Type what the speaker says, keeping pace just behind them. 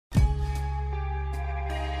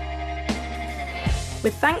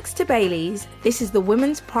With thanks to Bailey's, this is the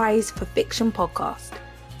Women's Prize for Fiction podcast,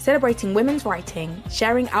 celebrating women's writing,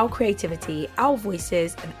 sharing our creativity, our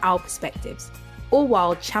voices, and our perspectives, all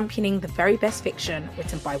while championing the very best fiction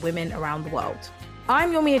written by women around the world.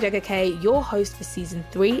 I'm Yomi Adegoke, your host for season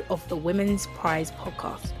 3 of the Women's Prize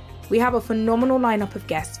podcast. We have a phenomenal lineup of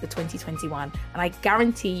guests for 2021, and I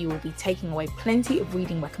guarantee you will be taking away plenty of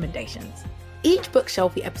reading recommendations. Each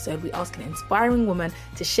Bookshelfie episode, we ask an inspiring woman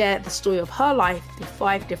to share the story of her life through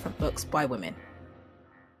 5 different books by women.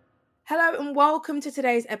 Hello and welcome to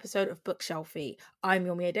today's episode of Bookshelfie. I'm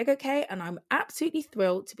Yomi Adegoke and I'm absolutely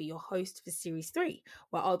thrilled to be your host for Series 3,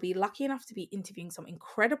 where I'll be lucky enough to be interviewing some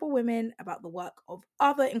incredible women about the work of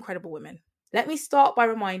other incredible women. Let me start by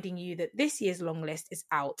reminding you that this year's long list is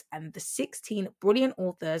out and the 16 brilliant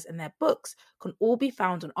authors and their books can all be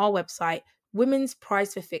found on our website,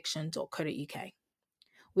 womensprizeforfiction.co.uk.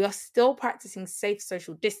 We are still practicing safe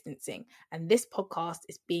social distancing and this podcast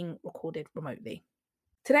is being recorded remotely.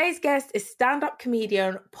 Today's guest is stand-up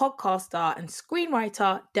comedian, podcaster and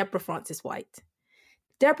screenwriter Deborah Frances-White.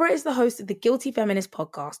 Deborah is the host of the Guilty Feminist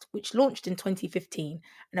podcast, which launched in 2015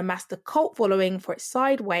 and amassed a cult following for its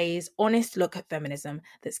sideways, honest look at feminism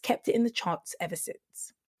that's kept it in the charts ever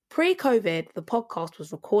since. Pre-COVID, the podcast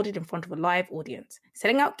was recorded in front of a live audience,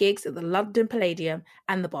 selling out gigs at the London Palladium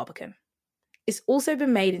and the Barbican. It's also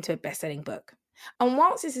been made into a best-selling book. And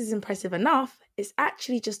whilst this is impressive enough, it's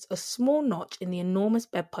actually just a small notch in the enormous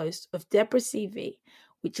bedpost of Deborah's CV,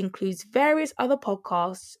 which includes various other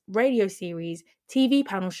podcasts, radio series, TV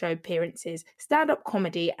panel show appearances, stand-up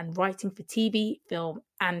comedy, and writing for TV, film,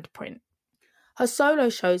 and print. Her solo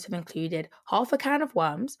shows have included Half a Can of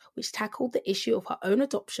Worms, which tackled the issue of her own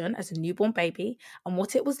adoption as a newborn baby and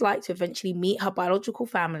what it was like to eventually meet her biological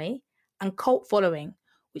family, and Cult Following,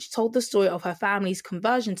 which told the story of her family's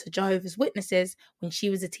conversion to Jehovah's Witnesses when she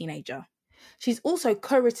was a teenager. She's also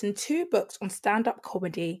co-written 2 books on stand-up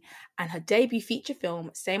comedy, and her debut feature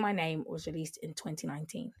film, Say My Name, was released in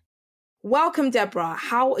 2019. Welcome, Deborah.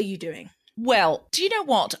 How are you doing? Well, do you know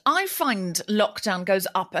what? I find lockdown goes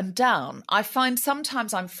up and down. I find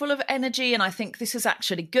sometimes I'm full of energy and I think this is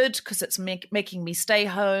actually good because it's making me stay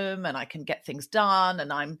home and I can get things done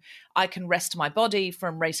and I can rest my body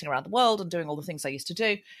from racing around the world and doing all the things I used to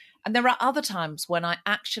do. And there are other times when I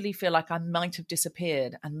actually feel like I might have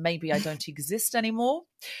disappeared and maybe I don't exist anymore.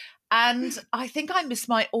 And I think I miss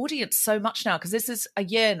my audience so much now because this is a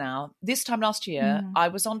year now. This time last year, I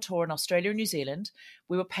was on tour in Australia and New Zealand.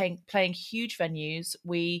 We were playing huge venues.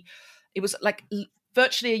 It was like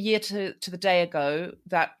virtually a year to the day ago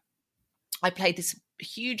that I played this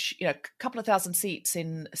huge, couple of thousand seats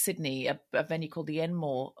in Sydney, a venue called the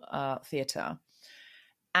Enmore Theatre.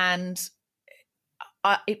 And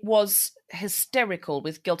it was hysterical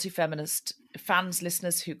with Guilty Feminist fans,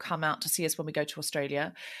 listeners who come out to see us when we go to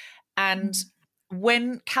Australia. And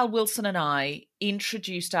when Cal Wilson and I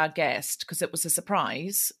introduced our guest, because it was a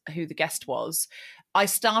surprise who the guest was, I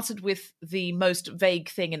started with the most vague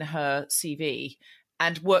thing in her CV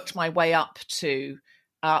and worked my way up to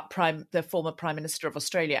the former Prime Minister of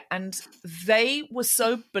Australia. And they were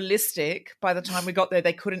so ballistic by the time we got there,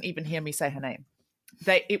 they couldn't even hear me say her name.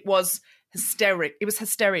 It was hysteric. It was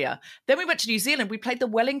hysteria. Then we went to New Zealand. We played the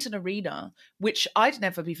Wellington Arena, which I'd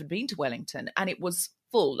never even been to Wellington. And it was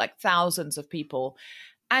full, like thousands of people.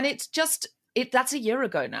 And that's a year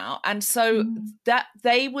ago now. And so that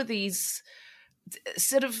they were these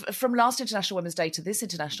sort of from last International Women's Day to this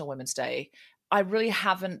International Women's Day, I really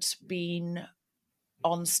haven't been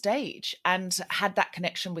on stage and had that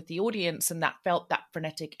connection with the audience and that felt that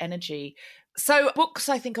frenetic energy. So books,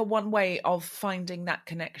 I think, are one way of finding that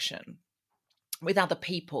connection with other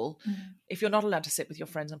people. If you're not allowed to sit with your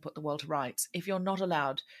friends and put the world to rights, if you're not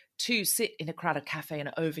allowed to sit in a crowded cafe and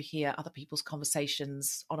overhear other people's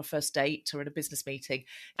conversations on a first date or in a business meeting,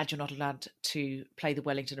 and you're not allowed to play the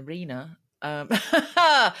Wellington Arena,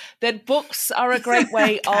 then books are a great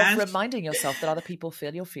way of reminding yourself that other people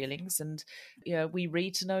feel your feelings. And we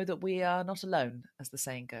read to know that we are not alone, as the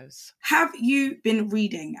saying goes. Have you been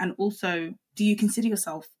reading? And also, do you consider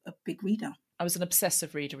yourself a big reader? I was an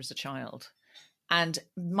obsessive reader as a child. And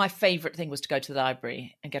my favourite thing was to go to the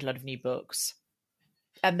library and get a lot of new books.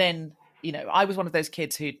 And then, I was one of those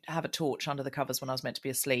kids who'd have a torch under the covers when I was meant to be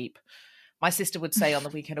asleep. My sister would say on the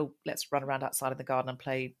weekend, oh, let's run around outside in the garden and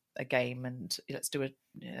play a game. And let's do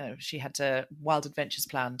she had wild adventures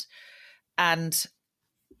planned. And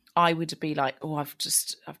I would be like, oh, I've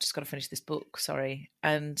just got to finish this book, sorry.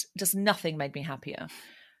 And just nothing made me happier.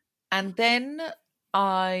 And then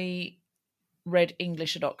I read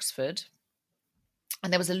English at Oxford.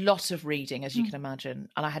 And there was a lot of reading, as you can imagine.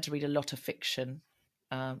 And I had to read a lot of fiction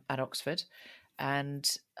at Oxford. and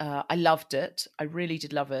I loved it. I really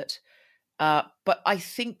did love it. But I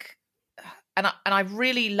think, and I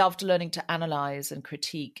really loved learning to analyze and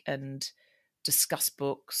critique and discuss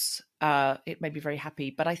books. It made me very happy.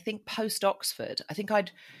 But I think post Oxford,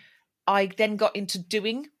 I then got into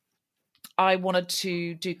doing. I wanted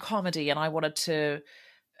to do comedy, and I wanted to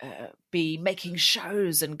be making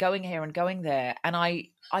shows and going here and going there. And I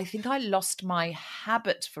think I lost my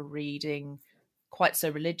habit for reading quite so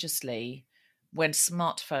religiously when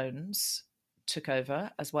smartphones took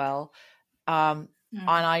over as well. And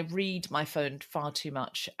I read my phone far too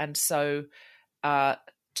much. And so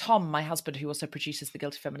Tom, my husband, who also produces the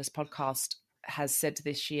Guilty Feminist podcast, has said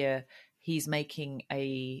this year he's making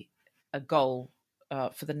a goal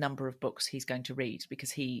for the number of books he's going to read,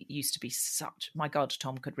 because he used to be my God,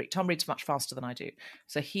 Tom could read. Tom reads much faster than I do.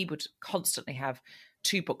 So he would constantly have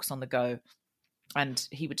 2 books on the go and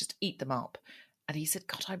he would just eat them up. And he said,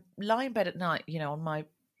 God, I lie in bed at night, on my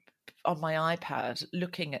iPad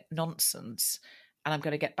looking at nonsense, and I'm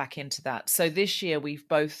going to get back into that. So this year we've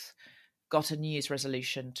both got a New Year's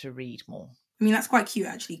resolution to read more. I mean, that's quite cute,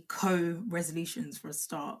 actually, co-resolutions for a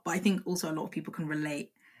start. But I think also a lot of people can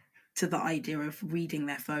relate to the idea of reading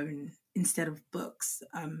their phone instead of books.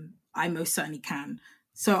 I most certainly can.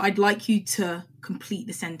 So I'd like you to complete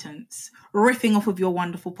the sentence, riffing off of your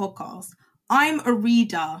wonderful podcast. I'm a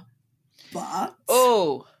reader, but...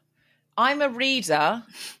 Oh, I'm a reader,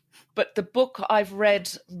 but the book I've read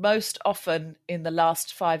most often in the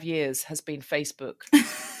last 5 years has been Facebook.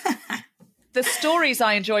 The stories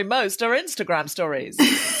I enjoy most are Instagram stories.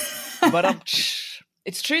 But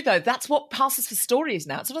it's true, though. That's what passes for stories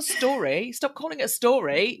now. It's not a story. Stop calling it a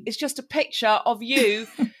story. It's just a picture of you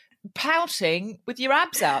pouting with your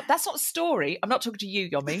abs out. That's not a story. I'm not talking to you,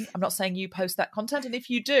 Yomi. I'm not saying you post that content. And if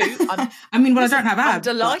you do, I don't have abs.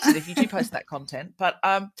 I'm delighted if you do post that content. But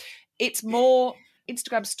it's more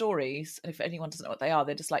Instagram stories. And if anyone doesn't know what they are,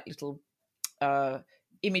 they're just like little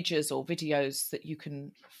images or videos that you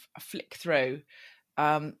can flick through.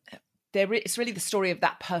 It's really the story of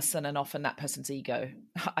that person, and often that person's ego.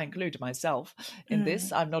 I include myself in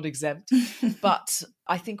this. I'm not exempt. But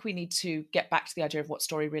I think we need to get back to the idea of what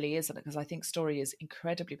story really is, because I think story is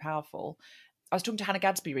incredibly powerful. I was talking to Hannah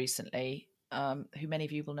Gadsby recently, who many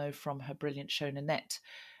of you will know from her brilliant show Nanette.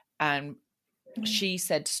 And she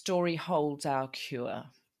said, story holds our cure.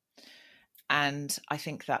 And I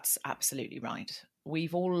think that's absolutely right.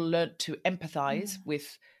 We've all learnt to empathize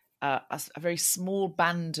with a very small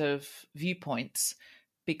band of viewpoints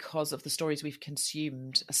because of the stories we've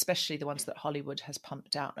consumed, especially the ones that Hollywood has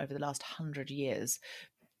pumped out over the last 100 years.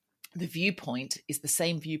 The viewpoint is the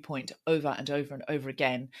same viewpoint over and over and over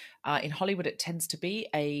again. In Hollywood, it tends to be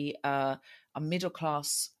a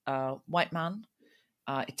middle-class white man.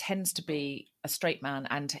 It tends to be a straight man,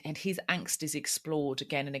 and his angst is explored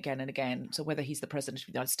again and again and again. So whether he's the president of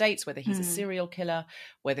the United States, whether he's a serial killer,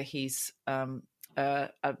 whether he's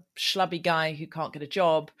a schlubby guy who can't get a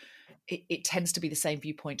job, it tends to be the same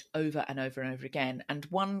viewpoint over and over and over again. And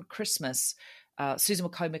one Christmas, Susan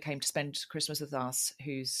Wokoma came to spend Christmas with us,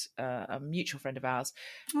 who's a mutual friend of ours,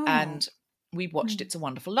 and we watched It's a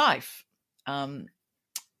Wonderful Life.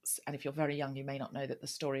 And if you're very young, you may not know that the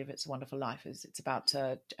story of It's a Wonderful Life it's about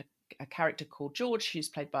a character called George, who's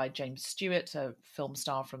played by James Stewart, a film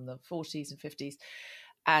star from the 40s and 50s.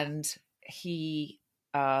 And he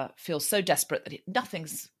feels so desperate that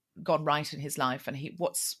nothing's gone right in his life, and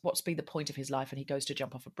what's been the point of his life, and he goes to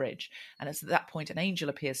jump off a bridge. And it's at that point an angel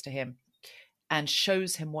appears to him and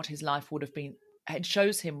shows him what his life would have been, and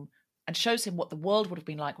shows him what the world would have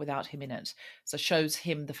been like without him in it. So shows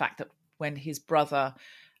him the fact that when his brother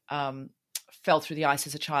fell through the ice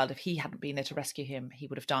as a child, if he hadn't been there to rescue him, he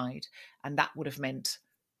would have died, and that would have meant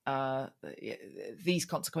these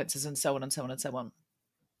consequences, and so on and so on and so on.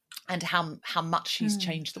 And how much he's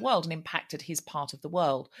changed the world and impacted his part of the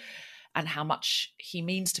world, and how much he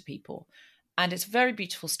means to people. And it's a very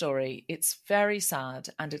beautiful story. It's very sad,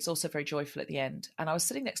 and it's also very joyful at the end. And I was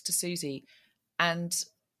sitting next to Susie, and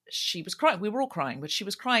she was crying. We were all crying, but she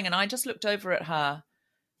was crying. And I just looked over at her,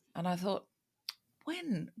 and I thought,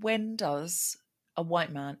 when does a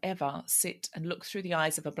white man ever sit and look through the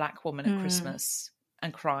eyes of a black woman at Christmas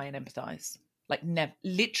and cry and empathize? Like, never,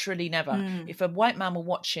 literally never. If a white man were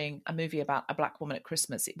watching a movie about a black woman at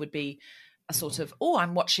Christmas, it would be a sort of,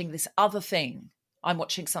 I'm watching this other thing. I'm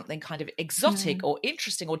watching something kind of exotic or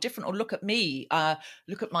interesting or different, or look at me,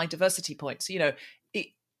 look at my diversity points. And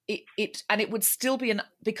it would still be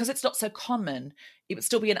because it's not so common, it would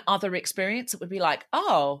still be an other experience. It would be like,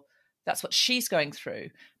 oh, that's what she's going through.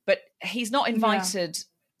 But he's not invited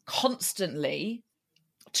constantly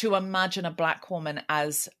to imagine a black woman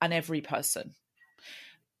as an every person.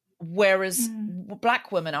 Whereas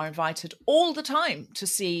Black women are invited all the time to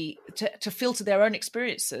see, to filter their own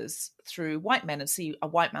experiences through white men and see a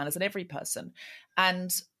white man as an every person.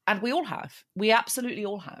 And we all have. We absolutely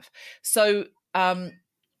all have. So the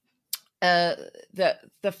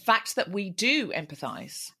fact that we do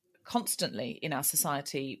empathize constantly in our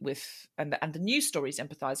society with, and the news stories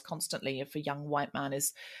empathize constantly if a young white man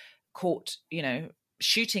is caught,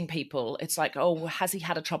 shooting people, it's like, oh, has he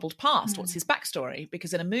had a troubled past? What's his backstory?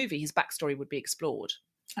 Because in a movie, his backstory would be explored.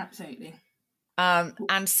 Absolutely.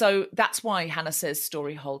 And so that's why Hannah says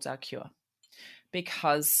story holds our cure.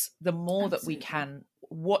 Because the more that we can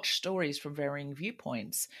watch stories from varying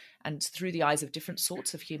viewpoints and through the eyes of different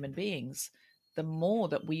sorts of human beings, the more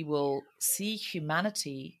that we will see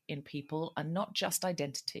humanity in people and not just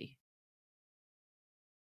identity.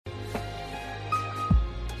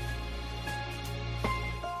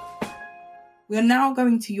 We are now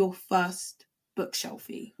going to your first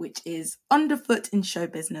bookshelfie, which is Underfoot in Show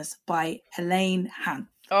Business by Helene Hanff.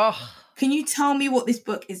 Oh, can you tell me what this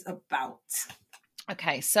book is about?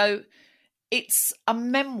 Okay, so it's a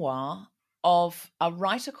memoir of a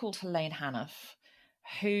writer called Helene Hanff,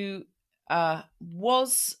 who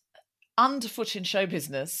was underfoot in show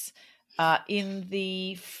business in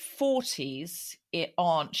the 40s.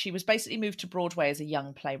 She was basically moved to Broadway as a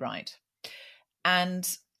young playwright. And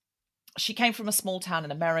she came from a small town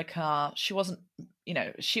in America. She wasn't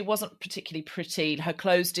particularly pretty. Her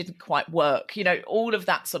clothes didn't quite work, all of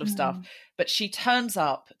that sort of stuff. But she turns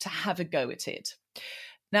up to have a go at it.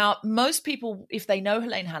 Now, most people, if they know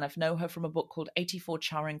Helene Hanff, know her from a book called 84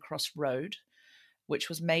 Charing Cross Road, which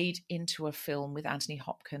was made into a film with Anthony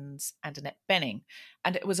Hopkins and Annette Bening.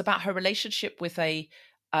 And it was about her relationship with a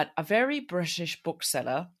very British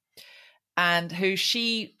bookseller, and who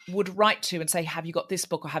she would write to and say, have you got this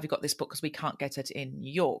book or have you got this book? Because we can't get it in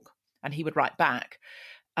New York. And he would write back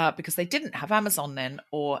because they didn't have Amazon then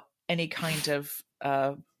or any kind of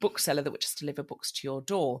bookseller that would just deliver books to your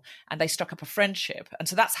door. And they struck up a friendship. And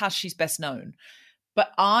so that's how she's best known.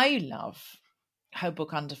 But I love her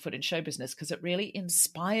book Underfoot in Show Business because it really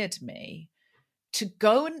inspired me to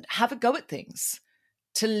go and have a go at things,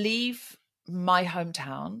 to leave my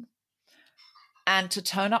hometown and to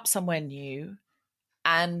turn up somewhere new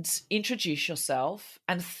and introduce yourself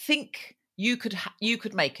and think you could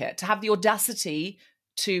make it, to have the audacity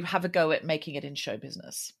to have a go at making it in show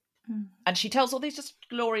business. And she tells all these just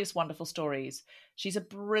glorious, wonderful stories. She's a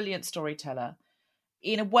brilliant storyteller.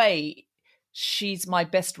 In a way, she's my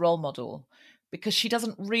best role model because she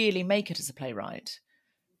doesn't really make it as a playwright,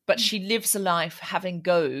 but she lives a life having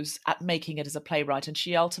goes at making it as a playwright. And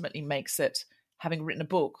she ultimately makes it having written a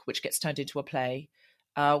book, which gets turned into a play,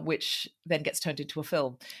 which then gets turned into a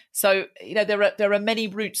film. So, there are many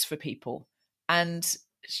routes for people. And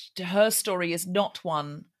her story is not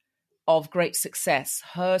one of great success.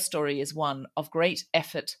 Her story is one of great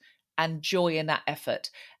effort and joy in that effort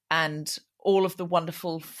and all of the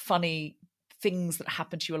wonderful, funny things that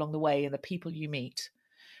happen to you along the way and the people you meet.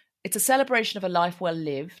 It's a celebration of a life well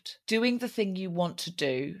lived, doing the thing you want to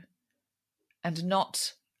do and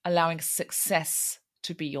not allowing success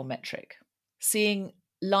to be your metric. Seeing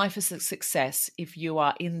life as a success if you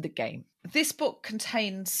are in the game. This book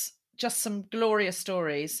contains just some glorious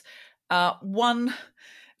stories. One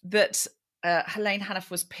that Helene Hanff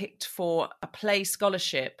was picked for a play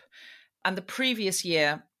scholarship, and the previous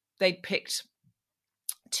year they'd picked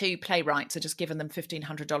two playwrights, had just given them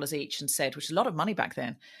 $1,500 each and said, which is a lot of money back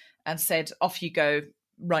then, and said, off you go,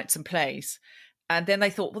 write some plays. And then they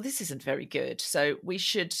thought, well, this isn't very good, so we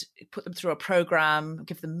should put them through a program,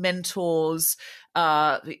 give them mentors,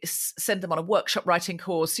 send them on a workshop writing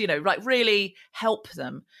course, really help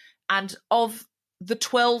them. And of the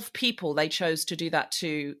 12 people they chose to do that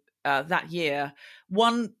to that year,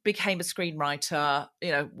 one became a screenwriter.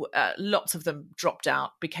 Lots of them dropped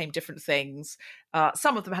out, became different things.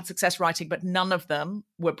 Some of them had success writing, but none of them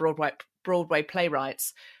were Broadway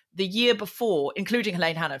playwrights. The year before, including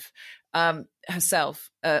Helene Hanff herself,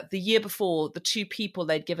 the year before, the two people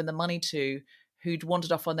they'd given the money to who'd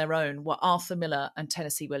wandered off on their own were Arthur Miller and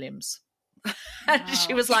Tennessee Williams. And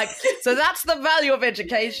she was like, so that's the value of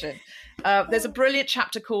education. There's a brilliant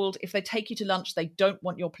chapter called If They Take You to Lunch, They Don't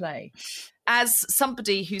Want Your Play. As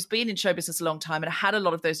somebody who's been in show business a long time and had a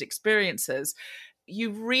lot of those experiences, you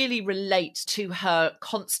really relate to her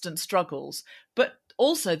constant struggles, but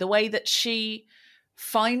also the way that she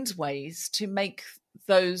finds ways to make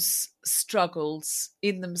those struggles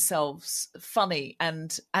in themselves funny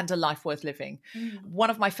and a life worth living. One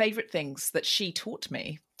of my favorite things that she taught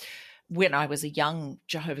me when I was a young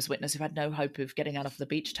Jehovah's Witness who had no hope of getting out of the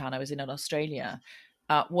beach town I was in Australia,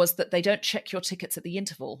 was that they don't check your tickets at the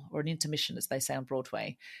interval, or an intermission, as they say on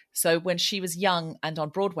Broadway. So when she was young and on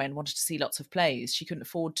Broadway and wanted to see lots of plays, she couldn't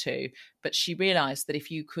afford to, but she realised that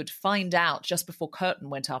if you could find out just before curtain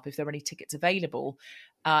went up if there were any tickets available,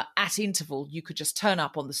 at interval, you could just turn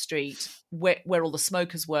up on the street where all the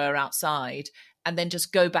smokers were outside, and then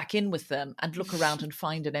just go back in with them and look around and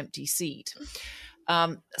find an empty seat.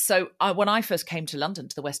 So when I first came to London,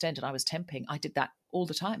 to the West End, and I was temping, I did that all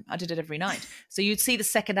the time. I did it every night. So you'd see the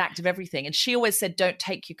second act of everything. And she always said, don't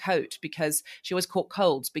take your coat, because she always caught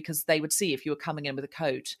colds, because they would see if you were coming in with a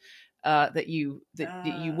coat that you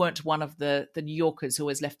weren't one of the New Yorkers who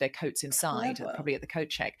always left their coats inside, probably at the coat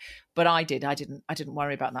check. But I did. I didn't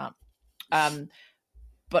worry about that.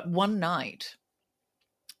 But one night,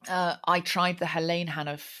 I tried the Helene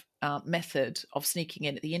Haniff method of sneaking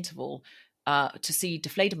in at the interval to see De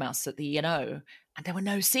Fledermaus at the E&O, and there were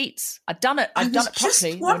no seats. I'd done it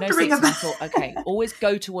properly. There were no seats, and I thought, okay, always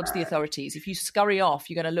go towards the authorities. If you scurry off,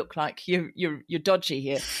 you're going to look like you're dodgy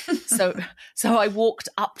here. So I walked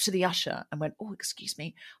up to the usher and went, oh, excuse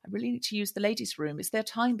me, I really need to use the ladies' room. Is there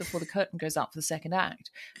time before the curtain goes up for the second act?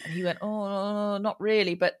 And he went, oh, not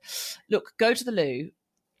really, but look, go to the loo,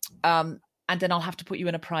 and then I'll have to put you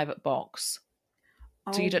in a private box,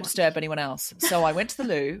 so you don't disturb anyone else. So I went to the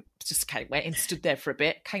loo, just went and stood there for a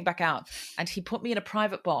bit, came back out, and he put me in a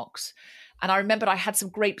private box. And I remembered I had some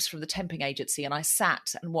grapes from the temping agency, and I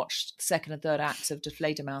sat and watched the second and third acts of De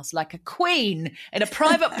Fledermaus like a queen in a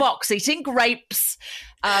private box eating grapes.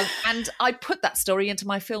 And I put that story into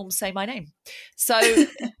my film, Say My Name. So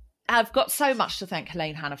I've got so much to thank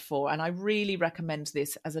Helene Haniff for, and I really recommend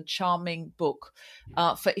this as a charming book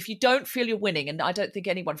for if you don't feel you're winning, and I don't think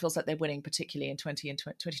anyone feels like they're winning, particularly in 2020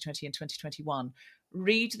 and 2021.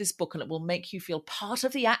 Read this book and it will make you feel part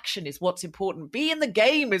of the action is what's important. Be in the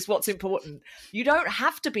game is what's important. You don't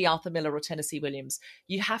have to be Arthur Miller or Tennessee Williams.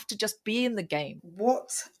 You have to just be in the game. What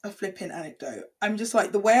a flipping anecdote. I'm just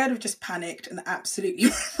like, the way I'd have just panicked and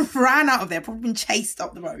absolutely ran out of there, probably been chased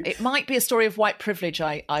up the road. It might be a story of white privilege.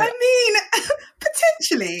 I mean,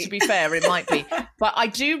 potentially. To be fair, it might be. But I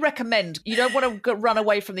do recommend, you don't want to run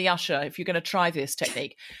away from the usher if you're going to try this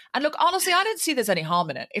technique. And look, honestly, I don't see there's any harm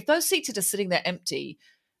in it. If those seats are just sitting there empty,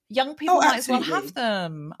 young people might as well have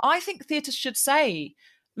them. I think theatres should say,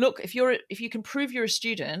 look, if you can prove you're a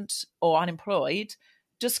student or unemployed,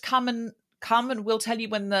 just come and we'll tell you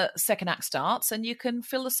when the second act starts and you can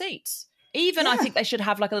fill the seats. Even I think they should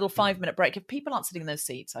have like a little 5-minute break. If people aren't sitting in those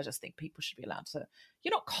seats, I just think people should be allowed to.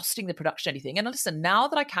 You're not costing the production anything. And listen, now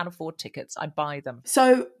that I can afford tickets, I buy them.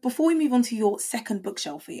 So before we move on to your second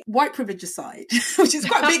Bookshelfie, white privilege aside, which is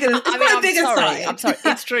quite big, aside. I'm sorry.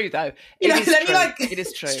 It's true though. It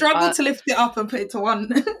is true. Struggle to lift it up and put it to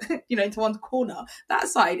one, into one corner. That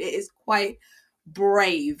side, it is quite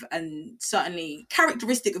brave and certainly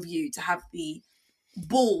characteristic of you to have the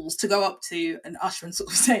balls to go up to an usher and sort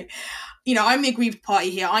of say, I'm the aggrieved party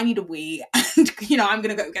here, I need a wee, and I'm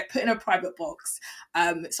gonna go get put in a private box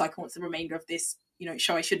so I can watch the remainder of this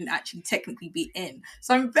show I shouldn't actually technically be in.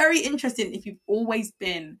 So I'm very interested in if you've always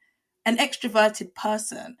been an extroverted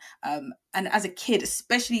person, and as a kid,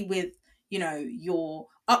 especially with your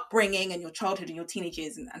upbringing and your childhood and your teenage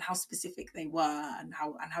years, and how specific they were and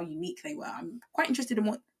how unique they were. I'm quite interested in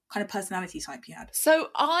what kind of personality type you had. So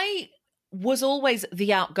I was always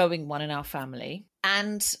the outgoing one in our family,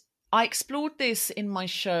 and I explored this in my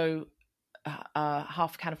show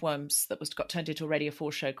Half a Can of Worms that got turned into a Radio 4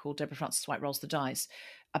 show called Deborah Frances White Rolls the Dice,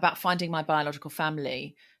 about finding my biological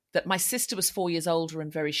family, that my sister was 4 years older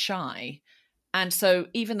and very shy, and so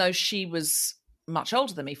even though she was much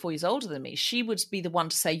older than me, 4 years older than me, she would be the one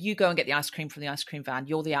to say, you go and get the ice cream from the ice cream van,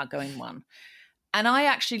 you're the outgoing one. And I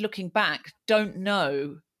actually, looking back, don't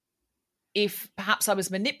know if perhaps I was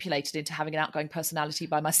manipulated into having an outgoing personality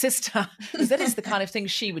by my sister, because that is the kind of thing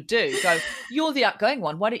she would do. Go, you're the outgoing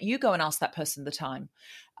one. Why don't you go and ask that person the time?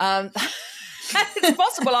 It's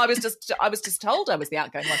possible I was just told I was the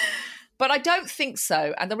outgoing one. But I don't think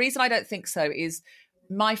so. And the reason I don't think so is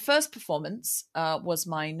my first performance was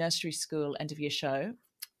my nursery school end of year show.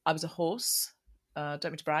 I was a horse, don't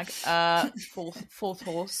mean to brag, fourth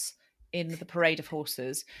horse in the parade of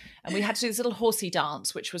horses, and we had to do this little horsey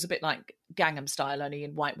dance, which was a bit like Gangnam Style, only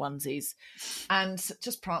in white onesies, and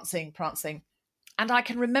just prancing. And I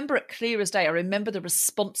can remember it clear as day. I remember the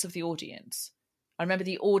response of the audience. I remember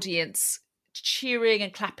the audience cheering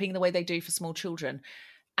and clapping the way they do for small children.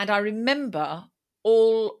 And I remember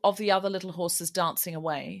all of the other little horses dancing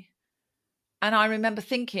away. And I remember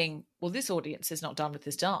thinking, well, this audience is not done with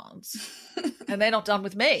this dance. and they're not done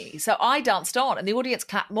with me. So I danced on and the audience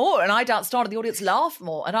clapped more, and I danced on and the audience laughed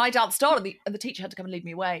more, and I danced on and the teacher had to come and lead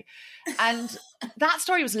me away. And that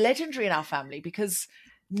story was legendary in our family because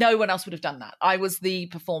no one else would have done that. I was the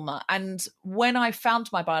performer. And when I found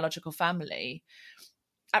my biological family,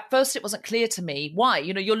 at first it wasn't clear to me why.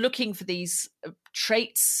 You know, you're looking for these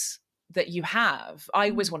traits that you have. I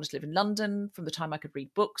always wanted to live in London from the time I could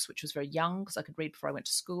read books, which was very young because I could read before I went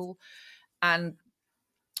to school. And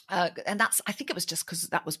that's, I think it was just because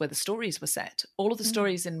that was where the stories were set. All of the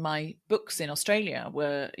stories in my books in Australia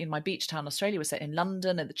were, in my beach town, Australia, were set in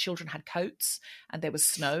London, and the children had coats and there was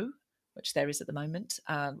snow, which there is at the moment,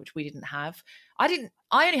 which we didn't have. I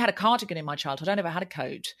only had a cardigan in my childhood. I never had a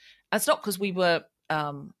coat. That's not because we were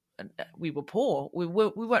poor. We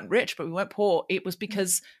weren't rich, but we weren't poor. It was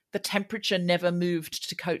because the temperature never moved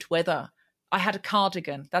to coat weather. I had a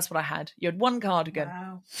cardigan. That's what I had. You had one cardigan.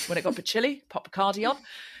 Wow. When it got a bit chilly, pop a cardi on.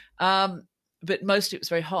 But mostly it was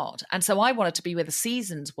very hot. And so I wanted to be where the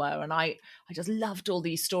seasons were. And I just loved all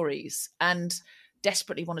these stories and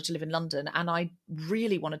desperately wanted to live in London. And I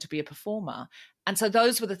really wanted to be a performer. And so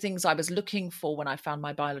those were the things I was looking for when I found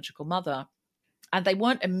my biological mother. And they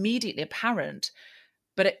weren't immediately apparent,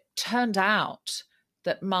 but it turned out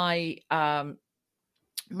that my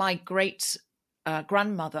great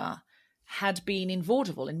grandmother had been in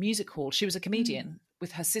vaudeville, in music hall. She was a comedian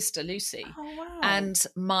with her sister Lucy. Oh, wow. And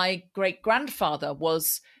my great grandfather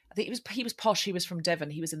was, I think he was posh. He was from Devon.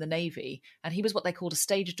 He was in the Navy, and he was what they called a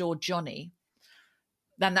stage door Johnny.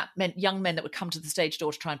 Then that meant young men that would come to the stage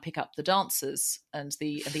door to try and pick up the dancers and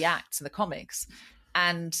the acts and the comics.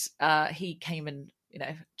 And he came and, you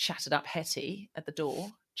know, chatted up Hetty at the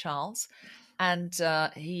door, Charles, and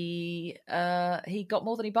he got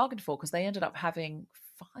more than he bargained for, because they ended up having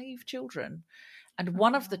 5 children, and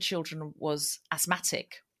one of the children was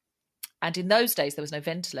asthmatic. And in those days, there was no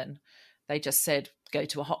Ventolin. They just said, go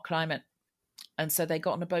to a hot climate. And so they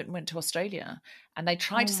got on a boat and went to Australia, and they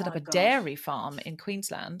tried to set up a dairy farm in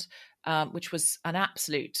Queensland, which was an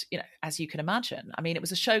absolute, you know, as you can imagine. I mean, it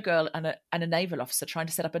was a showgirl and a naval officer trying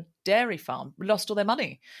to set up a dairy farm, lost all their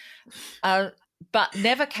money, but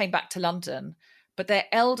never came back to London. But their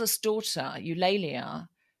eldest daughter, Eulalia,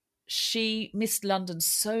 she missed London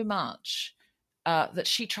so much that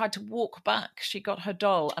she tried to walk back. She got her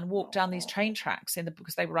doll and walked down these train tracks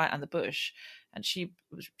because they were right on the bush. And she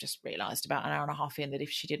just realised about an hour and a half in that if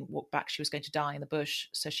she didn't walk back, she was going to die in the bush.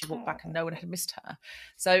 So she walked back and no one had missed her.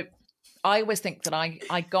 So I always think that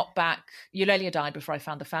I got back. Eulalia died before I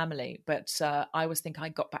found the family, but I always think I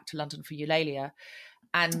got back to London for Eulalia.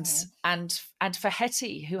 And for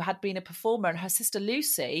Hetty, who had been a performer, and her sister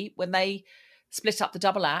Lucy, when they split up the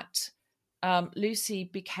double act, Lucy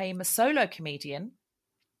became a solo comedian.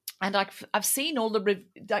 And I've seen all the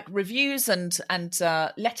reviews and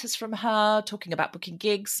letters from her talking about booking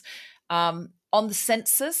gigs on the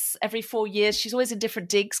census every 4 years. She's always in different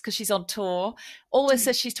digs because she's on tour. Always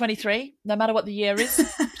says she's 23, no matter what the year is.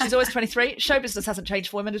 She's always 23. Show business hasn't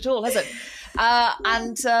changed for women at all, has it?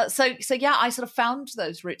 So yeah, I sort of found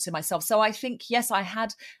those roots in myself. So I think, yes, I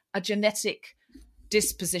had a genetic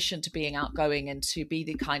disposition to being outgoing and to be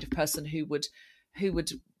the kind of person who would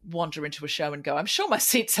wander into a show and go, I'm sure my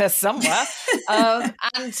seat's here somewhere,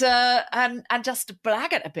 and just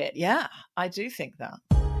blag it a bit. Yeah, I do think that.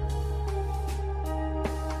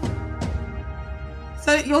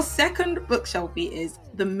 So your second Bookshelfie is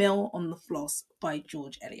The Mill on the Floss by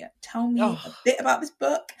George Eliot. Tell me a bit about this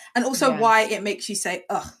book, and also why it makes you say,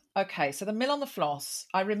 ugh. Okay, so The Mill on the Floss,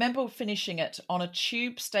 I remember finishing it on a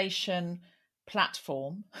tube station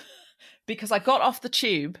platform because I got off the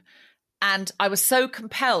tube and I was so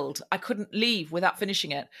compelled, I couldn't leave without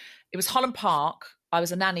finishing it. It was Holland Park. I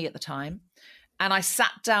was a nanny at the time. And I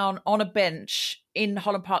sat down on a bench in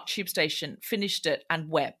Holland Park tube station, finished it and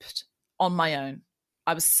wept on my own.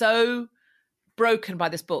 I was so broken by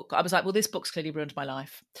this book. I was like, well, this book's clearly ruined my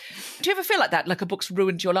life. Do you ever feel like that? Like a book's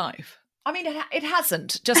ruined your life? I mean, it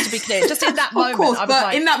hasn't, just to be clear. Just in that moment. Of course, I was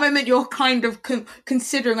but in that moment, you're kind of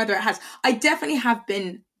considering whether it has. I definitely have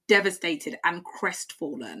been devastated and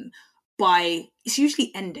crestfallen by, it's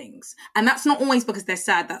usually endings. And that's not always because they're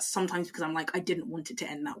sad. That's sometimes because I'm like, I didn't want it to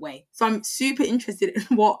end that way. So I'm super interested in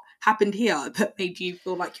what happened here that made you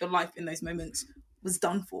feel like your life in those moments was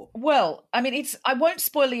done for. Well, I mean, I won't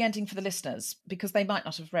spoil the ending for the listeners because they might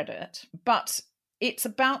not have read it, but it's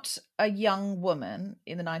about a young woman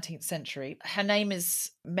in the 19th century. Her name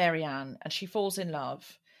is Mary Ann, and she falls in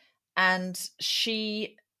love, and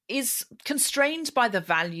she is constrained by the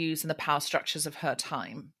values and the power structures of her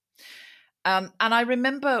time. And I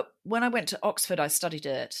remember when I went to Oxford, I studied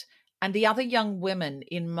it, and the other young women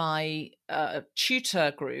in my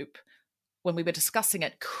tutor group when we were discussing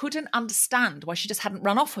it, couldn't understand why she just hadn't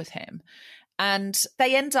run off with him. And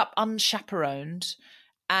they end up unchaperoned,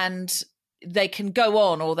 and they can go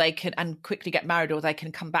on, or they can and quickly get married, or they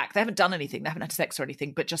can come back. They haven't done anything. They haven't had sex or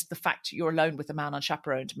anything, but just the fact you're alone with a man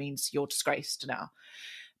unchaperoned means you're disgraced now.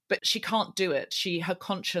 But she can't do it. Her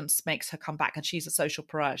conscience makes her come back, and she's a social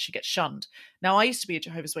pariah. She gets shunned. Now, I used to be a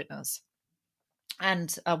Jehovah's Witness,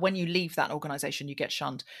 and when you leave that organization, you get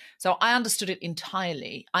shunned. So I understood it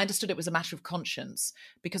entirely. I understood it was a matter of conscience,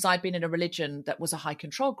 because I'd been in a religion that was a high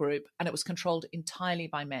control group, and it was controlled entirely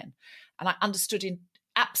by men. And I understood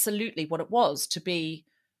absolutely what it was to be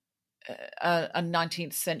a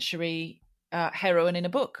 19th century heroine in a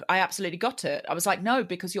book. I absolutely got it. I was like, no,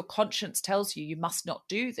 because your conscience tells you must not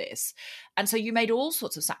do this. And so you made all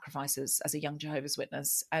sorts of sacrifices as a young Jehovah's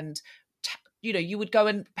Witness. And, you would go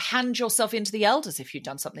and hand yourself into the elders if you'd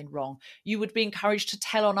done something wrong. You would be encouraged to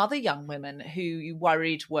tell on other young women who you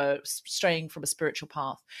worried were straying from a spiritual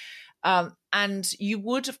path. And you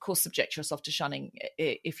would, of course, subject yourself to shunning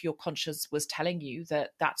if your conscience was telling you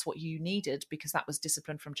that that's what you needed, because that was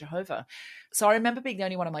discipline from Jehovah. So I remember being the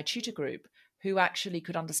only one in my tutor group who actually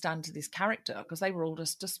could understand this character, because they were all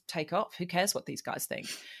just take off. Who cares what these guys think?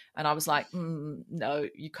 And I was like, no,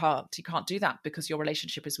 you can't do that, because your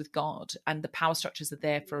relationship is with God, and the power structures are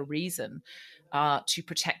there for a reason, to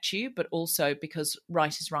protect you, but also because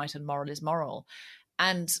right is right and moral is moral.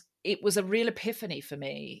 And it was a real epiphany for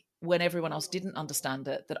me when everyone else didn't understand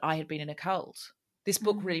it, that I had been in a cult. This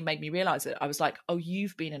book really made me realize it. I was like, oh,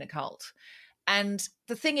 you've been in a cult. And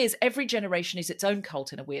the thing is, every generation is its own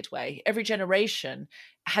cult in a weird way. Every generation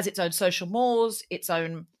has its own social mores, its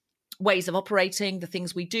own ways of operating, the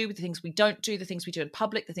things we do, the things we don't do, the things we do in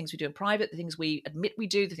public, the things we do in private, the things we admit we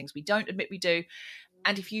do, the things we don't admit we do.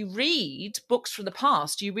 And if you read books from the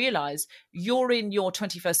past, you realize you're in your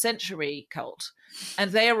 21st century cult, and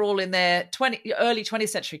they're all in their early 20th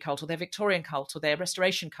century cult, or their Victorian cult, or their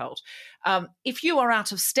Restoration cult. If you are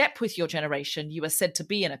out of step with your generation, you are said to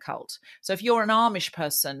be in a cult. So if you're an Amish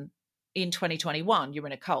person in 2021, you're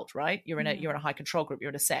in a cult, right? You're in a high control group, you're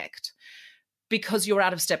in a sect, because you're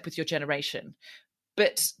out of step with your generation.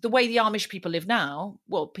 But the way the Amish people live now,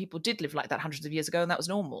 well, people did live like that hundreds of years ago, and that was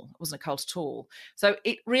normal. It wasn't a cult at all. So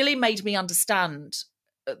it really made me understand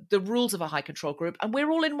the rules of a high control group. And we're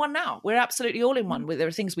all in one now. We're absolutely all in one. There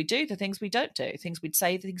are things we do, the things we don't do, things we'd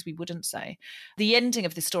say, the things we wouldn't say. The ending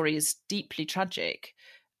of this story is deeply tragic.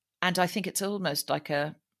 And I think it's almost like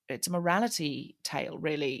it's a morality tale,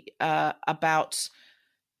 really, about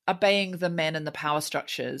obeying the men and the power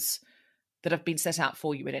structures that have been set out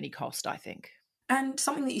for you at any cost, I think. And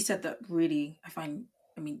something that you said that really I find,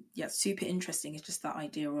 super interesting, is just that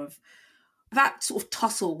idea of that sort of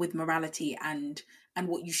tussle with morality and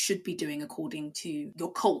what you should be doing according to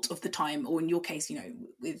your cult of the time, or in your case,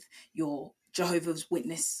 with your Jehovah's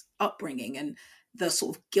Witness upbringing, and the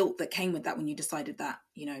sort of guilt that came with that when you decided that,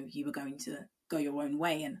 you were going to go your own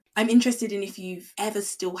way. And I'm interested in if you've ever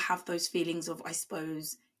still have those feelings of, I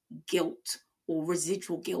suppose, guilt or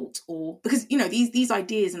residual guilt, or because these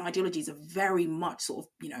ideas and ideologies are very much sort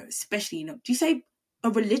of especially do you say a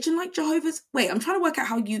religion like Jehovah's? Wait, I'm trying to work out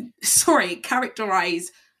how you characterize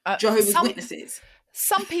Jehovah's Witnesses.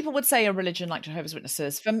 Some people would say a religion like Jehovah's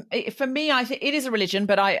Witnesses. For me, I think it is a religion,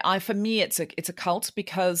 but for me it's a cult,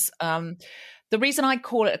 because the reason I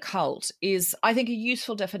call it a cult is, I think a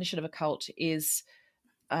useful definition of a cult is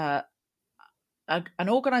an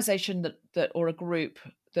organization that or a group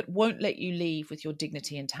that won't let you leave with your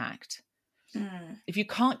dignity intact. If you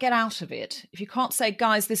can't get out of it, if you can't say,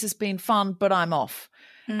 guys, this has been fun, but I'm off,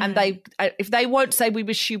 and if they won't say, we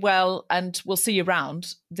wish you well and we'll see you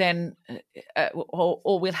around, then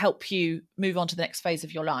or we'll help you move on to the next phase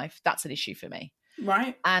of your life, that's an issue for me.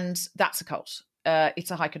 Right. And that's a cult.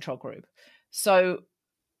 It's a high control group. So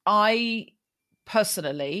I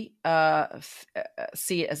personally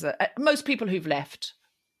see it as most people who've left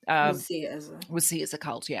would see it as a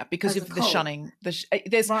cult, yeah, because of the shunning. There's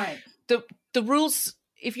right. The rules.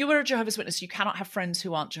 If you were a Jehovah's Witness, you cannot have friends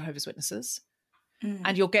who aren't Jehovah's Witnesses,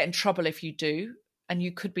 and you'll get in trouble if you do, and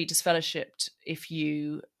you could be disfellowshipped if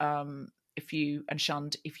you and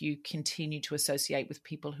shunned if you continue to associate with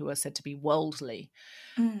people who are said to be worldly,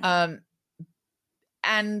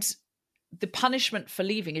 and the punishment for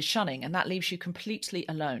leaving is shunning, and that leaves you completely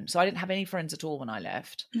alone. So I didn't have any friends at all when I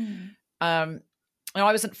left. I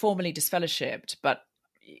wasn't formally disfellowshipped, but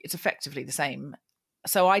it's effectively the same.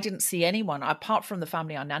 So I didn't see anyone, apart from the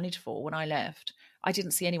family I nannied for when I left. I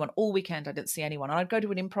didn't see anyone all weekend. I didn't see anyone. And I'd go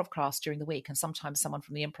to an improv class during the week, and sometimes someone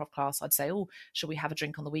from the improv class, I'd say, oh, shall we have a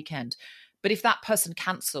drink on the weekend? But if that person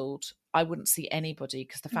cancelled, I wouldn't see anybody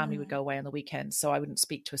because the family would go away on the weekends. So I wouldn't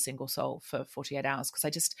speak to a single soul for 48 hours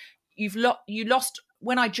because you lost,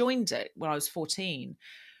 when I joined it, when I was 14,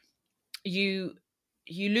 you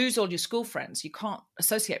lose all your school friends. You can't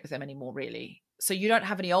associate with them anymore, really. So you don't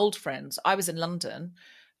have any old friends. I was in London.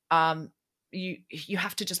 You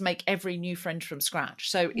have to just make every new friend from scratch.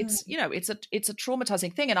 So it's, it's a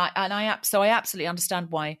traumatizing thing. And I absolutely understand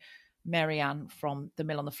why Marianne from The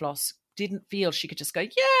Mill on the Floss didn't feel she could just go,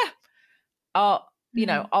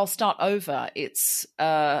 I'll start over. It's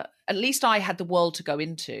at least I had the world to go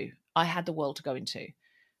into.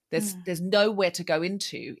 There's nowhere to go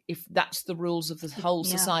into if that's the rules of the whole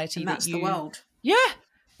society. That's the world. Yeah.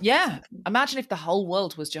 Yeah. Imagine if the whole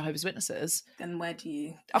world was Jehovah's Witnesses. Then where do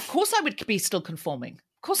you? Of course I would be still conforming.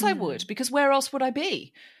 Of course I would, because where else would I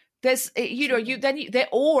be? There's,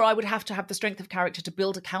 or I would have to have the strength of character to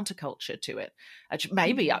build a counterculture to it.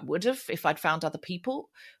 Maybe I would have if I'd found other people,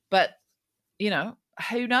 but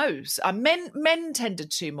who knows? Men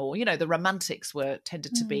tended to more, the romantics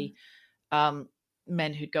tended to be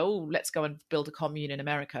men who'd go, oh, let's go and build a commune in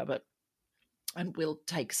America, and we'll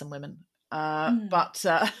take some women. But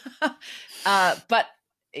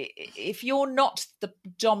if you're not the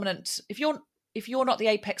dominant, if you're not the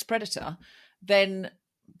apex predator, then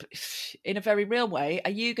in a very real way,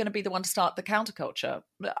 are you going to be the one to start the counterculture?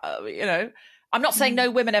 I'm not saying no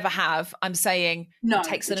women ever have. I'm saying it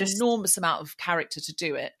takes an enormous amount of character to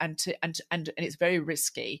do it, and it's very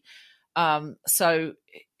risky. So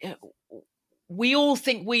we all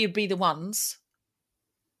think we would be the ones,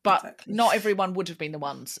 but not everyone would have been the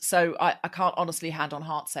ones. So I can't honestly, hand on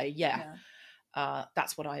heart, say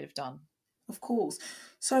that's what I'd have done. Of course.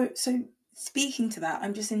 So speaking to that,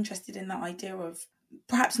 I'm just interested in that idea of,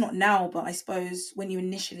 perhaps not now, but I suppose when you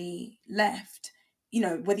initially left,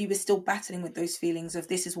 whether you were still battling with those feelings of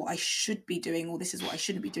this is what I should be doing or this is what I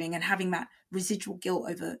shouldn't be doing, and having that residual guilt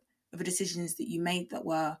over decisions that you made that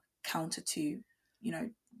were counter to,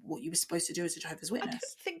 what you were supposed to do as a Jehovah's Witness. I don't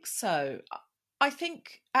think so. I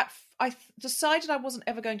think I decided I wasn't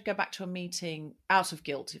ever going to go back to a meeting out of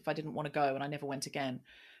guilt if I didn't want to go, and I never went again.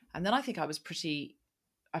 And then I think I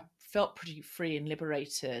felt pretty free and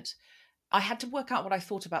liberated. I had to work out what I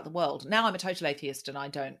thought about the world. Now I'm a total atheist and I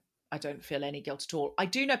don't feel any guilt at all. I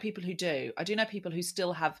do know people who do. I do know people who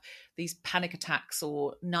still have these panic attacks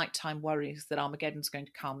or nighttime worries that Armageddon's going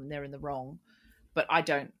to come and they're in the wrong. But I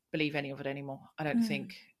don't believe any of it anymore. I don't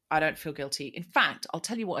feel guilty. In fact, I'll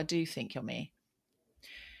tell you what I do think, Yomi.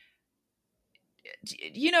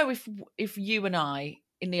 If you and I,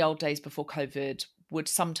 in the old days before COVID, would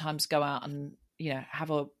sometimes go out and,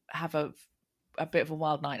 have a bit of a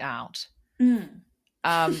wild night out,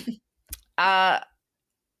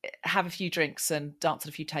 have a few drinks and dance at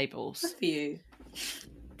a few tables. Good for you.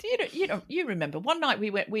 You remember one night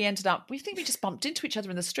we ended up, we just bumped into each other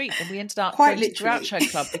in the street, and we ended up quite going literally to the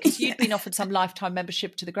Groucho Club because you'd been offered some lifetime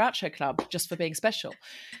membership to the Groucho Club just for being special.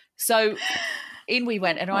 So in we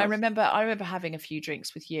went, and I remember having a few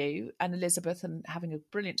drinks with you and Elizabeth and having a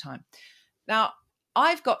brilliant time. Now,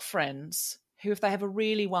 I've got friends who, if they have a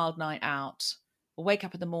really wild night out, will wake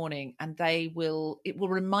up in the morning and it will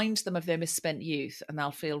remind them of their misspent youth, and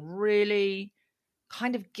they'll feel really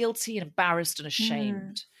kind of guilty and embarrassed and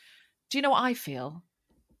ashamed. Do you know what I feel?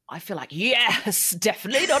 I feel like, yes,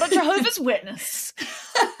 definitely not a Jehovah's Witness.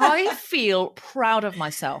 I feel proud of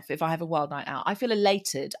myself if I have a wild night out. I feel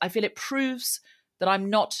elated. I feel it proves that I'm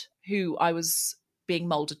not who I was being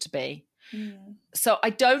molded to be. So I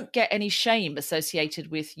don't get any shame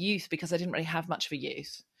associated with youth because I didn't really have much of a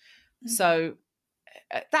youth. So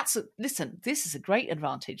listen, this is a great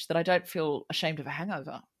advantage, that I don't feel ashamed of a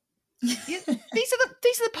hangover. These are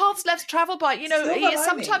the paths left traveled by.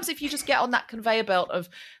 Sometimes if you just get on that conveyor belt of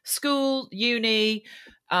school, uni,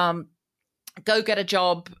 go get a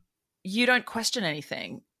job, you don't question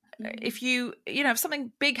anything. If if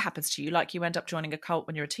something big happens to you, like you end up joining a cult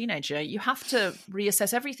when you're a teenager, you have to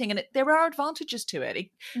reassess everything, and there are advantages to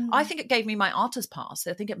it. I think it gave me my artist pass.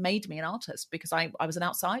 I think it made me an artist because I was an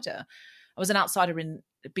outsider. I was an outsider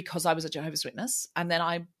because I was a Jehovah's Witness, and then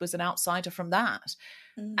I was an outsider from that.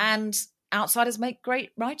 And outsiders make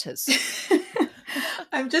great writers.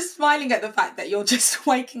 I'm just smiling at the fact that you're just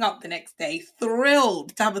waking up the next day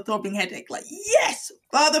thrilled to have a throbbing headache. Like, yes,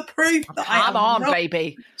 further proof that Come on,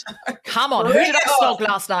 baby. Come on. Who did I snog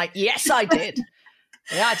last night? Yes, I did.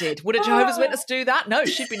 Yeah, I did. Would a Jehovah's Witness do that? No,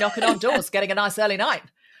 she'd be knocking on doors, getting a nice early night.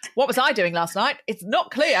 What was I doing last night? It's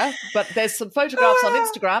not clear, but there's some photographs on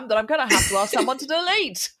Instagram that I'm going to have to ask someone to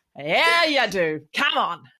delete. Yeah, you do. Come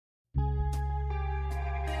on.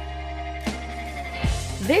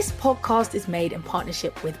 This podcast is made in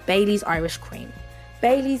partnership with Bailey's Irish Cream.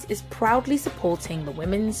 Baileys is proudly supporting the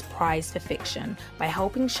Women's Prize for Fiction by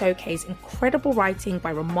helping showcase incredible writing by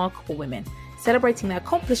remarkable women, celebrating their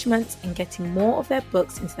accomplishments and getting more of their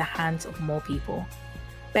books into the hands of more people.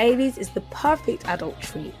 Baileys is the perfect adult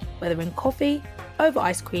treat, whether in coffee, over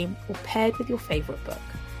ice cream, or paired with your favourite book.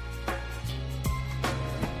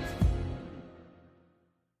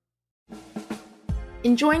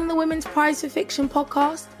 Enjoying the Women's Prize for Fiction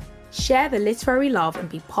podcast? Share the literary love and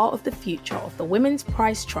be part of the future of the Women's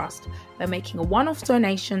Prize Trust by making a one-off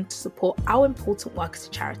donation to support our important work as a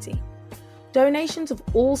charity. Donations of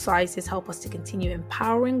all sizes help us to continue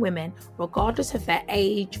empowering women regardless of their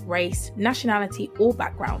age, race, nationality or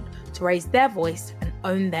background to raise their voice and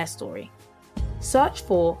own their story. Search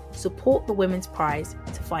for Support the Women's Prize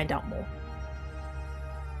to find out more.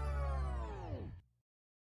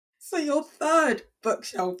 So your third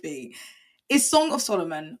Bookshelfie is Song of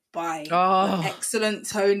Solomon by the excellent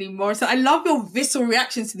Toni Morrison. I love your visceral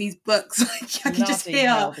reactions to these books. I can just hear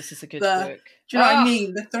hell, this is a good book. Do you know what I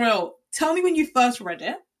mean? The thrill. Tell me when you first read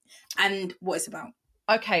it and what it's about.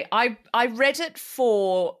 Okay, I read it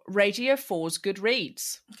for Radio 4's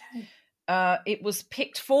Goodreads. Okay. It was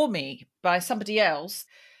picked for me by somebody else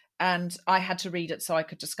and I had to read it so I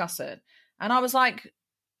could discuss it. And I was like,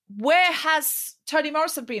 where has Toni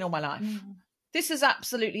Morrison been all my life? This is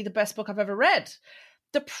absolutely the best book I've ever read.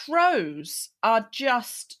 The prose are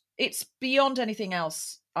just, it's beyond anything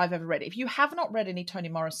else I've ever read. If you have not read any Toni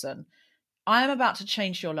Morrison, I am about to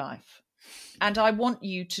change your life. And I want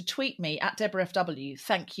you to tweet me at Deborah FW.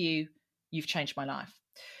 Thank you. You've changed my life.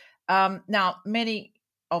 Now, many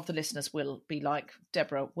of the listeners will be like,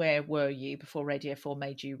 Deborah, where were you before Radio 4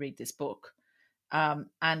 made you read this book?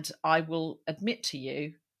 And I will admit to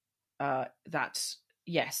you that,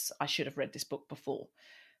 yes, I should have read this book before,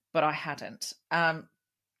 but I hadn't.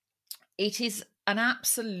 It is an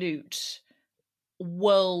absolute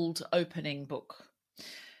world-opening book.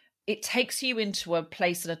 It takes you into a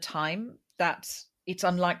place and a time that it's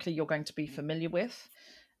unlikely you're going to be familiar with.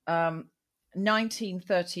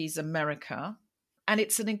 1930s America. And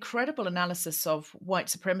it's an incredible analysis of white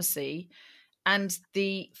supremacy and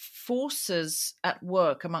the forces at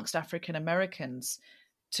work amongst African Americans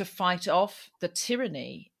to fight off the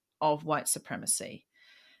tyranny of white supremacy.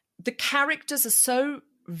 The characters are so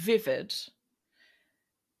vivid,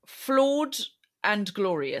 flawed and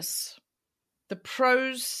glorious. The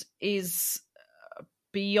prose is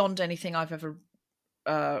beyond anything I've ever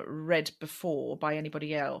read before by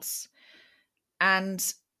anybody else. And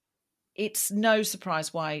it's no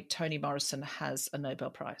surprise why Toni Morrison has a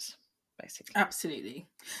Nobel Prize, basically. Absolutely.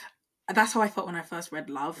 That's how I felt when I first read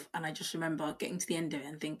Love. And I just remember getting to the end of it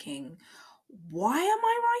and thinking, why am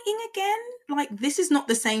I writing again? Like, this is not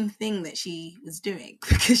the same thing that she was doing,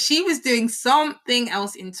 because she was doing something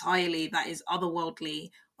else entirely that is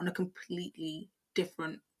otherworldly on a completely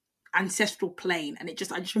different ancestral plane. And I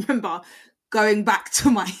just remember going back to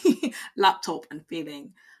my laptop and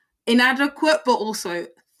feeling inadequate, but also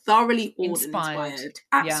thoroughly awed and inspired.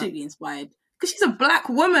 Absolutely inspired. Because she's a Black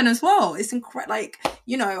woman as well. It's incredible. Like,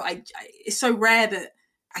 you know, it's so rare that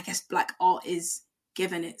I guess Black art is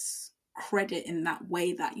given its credit in that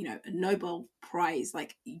way, that, you know, a Nobel Prize,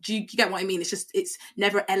 like, do you get what I mean? It's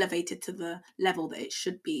never elevated to the level that it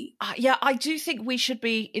should be. Yeah, I do think we should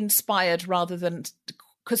be inspired rather than,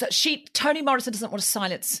 because Toni Morrison doesn't want to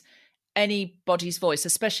silence anybody's voice,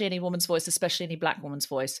 especially any woman's voice, especially any Black woman's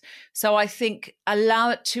voice. So I think allow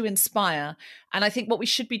it to inspire. And I think what we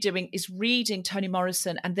should be doing is reading Toni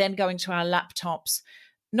Morrison and then going to our laptops,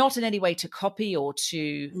 not in any way to copy or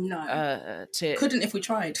to... No, couldn't if we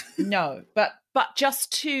tried. No, but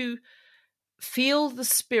just to feel the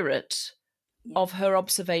spirit of her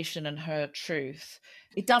observation and her truth.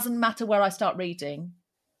 It doesn't matter where I start reading.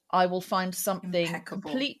 I will find something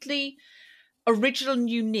completely original and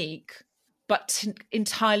unique, but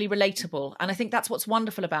entirely relatable. And I think that's what's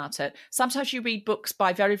wonderful about it. Sometimes you read books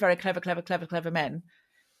by very, very clever men,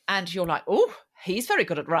 and you're like, oh, he's very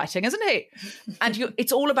good at writing, isn't he? And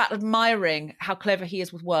it's all about admiring how clever he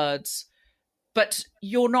is with words, but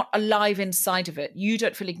you're not alive inside of it. You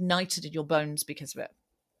don't feel ignited in your bones because of it.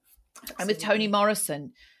 Absolutely. And with Toni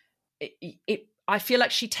Morrison, I feel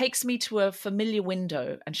like she takes me to a familiar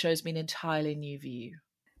window and shows me an entirely new view.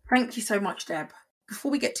 Thank you so much, Deb.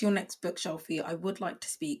 Before we get to your next Bookshelfie, I would like to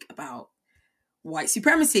speak about white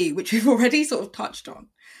supremacy, which we've already sort of touched on.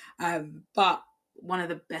 But one of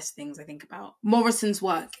the best things I think about Morrison's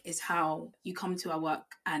work is how you come to our work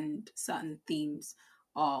and certain themes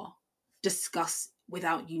are discussed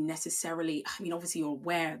without you necessarily, I mean, obviously you're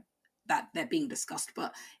aware that they're being discussed,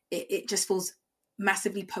 but it just feels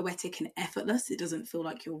massively poetic and effortless. It doesn't feel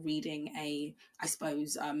like you're reading a, I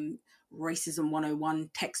suppose, racism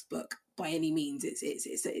 101 textbook by any means.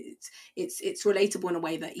 It's relatable in a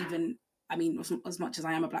way that even, I mean, as much as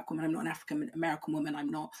I am a Black woman, I'm not an African American woman.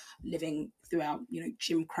 I'm not living throughout,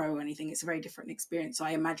 Jim Crow or anything. It's a very different experience. So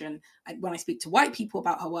I imagine when I speak to white people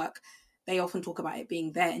about her work, they often talk about it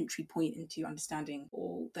being their entry point into understanding,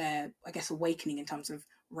 or their, I guess, awakening in terms of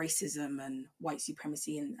racism and white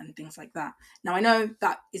supremacy and things like that. Now, I know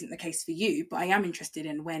that isn't the case for you, but I am interested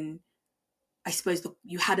in when, I suppose,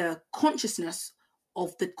 you had a consciousness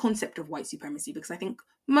of the concept of white supremacy, because I think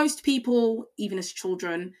most people, even as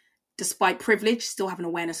children, despite privilege, still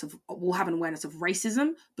will have an awareness of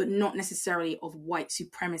racism, but not necessarily of white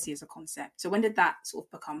supremacy as a concept. So when did that sort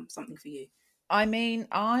of become something for you? I mean,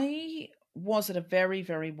 I was at a very,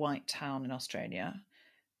 very white town in Australia.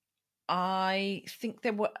 I think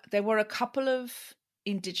there were a couple of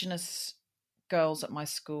Indigenous girls at my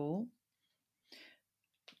school,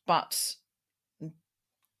 but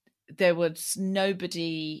there was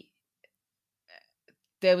nobody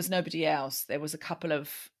else. There was a couple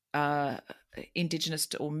of Indigenous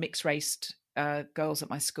or mixed raced girls at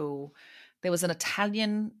my school. There was a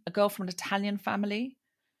girl from an Italian family,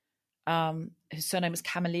 whose surname was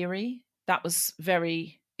Camilleri. That was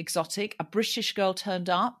very exotic. A British girl turned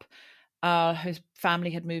up, whose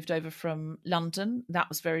family had moved over from London. That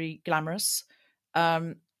was very glamorous.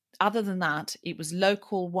 Other than that, it was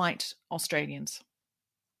local white Australians.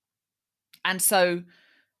 And so,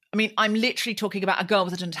 I mean, I'm literally talking about a girl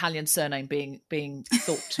with an Italian surname being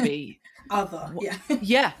thought to be other. Yeah.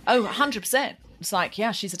 Yeah. Oh, 100%. It's like,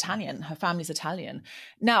 yeah, she's Italian. Her family's Italian.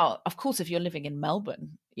 Now, of course, if you're living in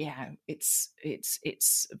Melbourne, yeah, it's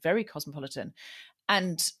very cosmopolitan.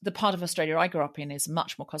 And the part of Australia I grew up in is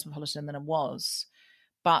much more cosmopolitan than it was.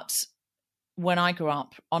 But when I grew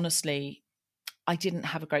up, honestly, I didn't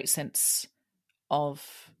have a great sense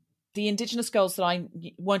of the Indigenous girls that I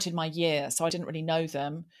weren't in my year, so I didn't really know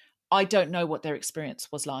them. I don't know what their experience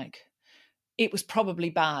was like. It was probably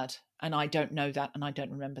bad, and I don't know that, and I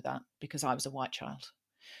don't remember that because I was a white child.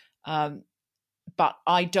 But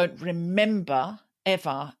I don't remember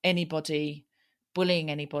ever anybody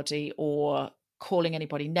bullying anybody or calling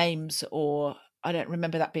anybody names, or I don't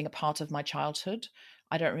remember that being a part of my childhood.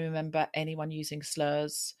 I don't remember anyone using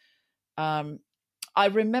slurs. I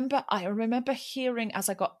remember hearing, as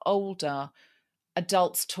I got older,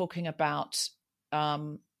 adults talking about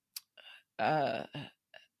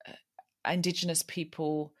Indigenous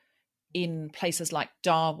people in places like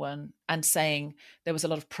Darwin and saying there was a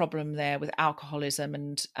lot of problem there with alcoholism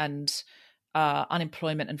and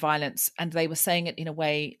unemployment and violence. And they were saying it in a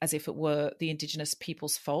way as if it were the Indigenous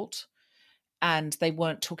people's fault. And they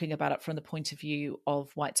weren't talking about it from the point of view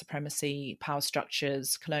of white supremacy, power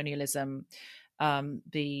structures, colonialism,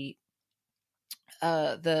 the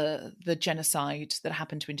genocide that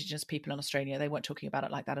happened to Indigenous people in Australia. They weren't talking about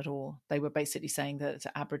it like that at all. They were basically saying that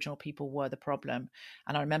the Aboriginal people were the problem.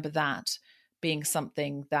 And I remember that being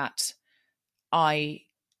something that I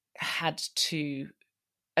had to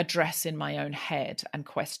address in my own head and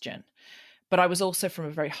question. But I was also from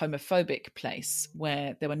a very homophobic place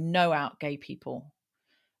where there were no out gay people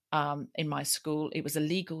in my school. It was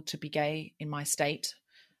illegal to be gay in my state.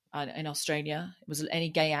 In Australia, any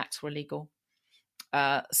gay acts were illegal.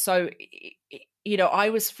 So, I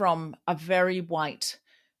was from a very white,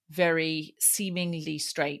 very seemingly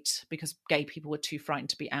straight, because gay people were too frightened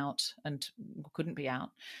to be out and couldn't be out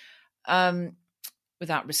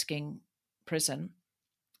without risking prison.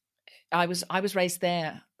 I was raised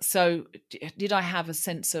there. So did I have a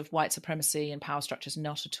sense of white supremacy and power structures?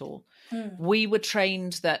 Not at all. We were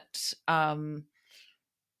trained that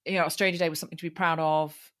Australia Day was something to be proud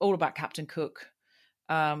of, all about Captain Cook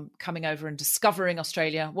coming over and discovering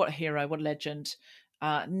Australia. What a hero, what a legend.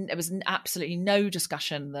 There was absolutely no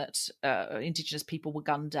discussion that Indigenous people were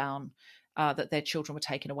gunned down, that their children were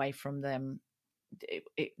taken away from them.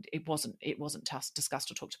 It wasn't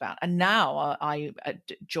discussed or talked about. And now I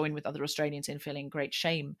join with other Australians in feeling great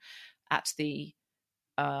shame at the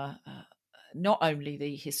not only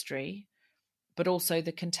the history, but also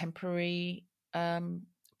the contemporary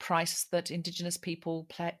price that Indigenous people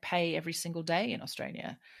pay every single day in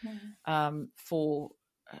Australia for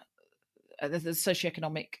the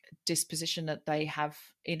socioeconomic disposition that they have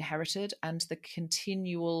inherited, and the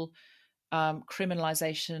continual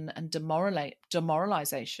criminalization and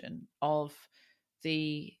demoralization of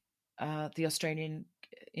the Australian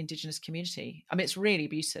Indigenous community. I mean, it's really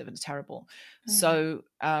abusive and terrible. So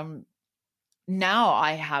now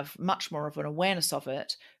I have much more of an awareness of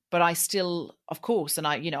it, but I still, of course, and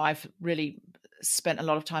I've really spent a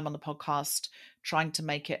lot of time on the podcast trying to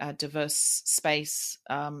make it a diverse space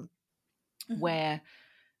where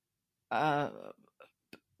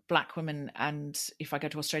Black women, and if I go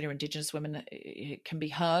to Australia, Indigenous women, it can be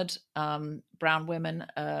heard, brown women,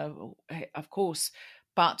 of course,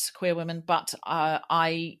 but queer women. But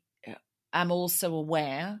I am also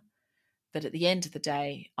aware that at the end of the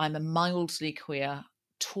day, I'm a mildly queer,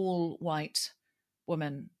 tall, white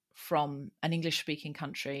woman from an English-speaking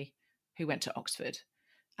country who went to Oxford,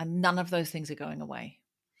 and none of those things are going away.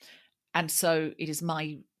 And so it is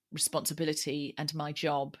my responsibility and my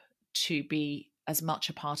job to be as much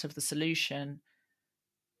a part of the solution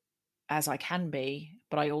as I can be,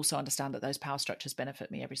 but I also understand that those power structures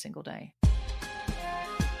benefit me every single day.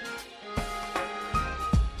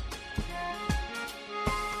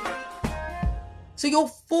 So your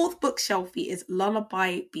fourth Bookshelfie is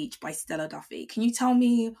Lullaby Beach by Stella Duffy. Can you tell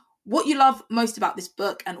me what you love most about this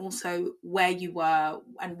book, and also where you were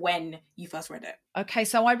and when you first read it? Okay,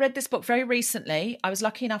 so I read this book very recently. I was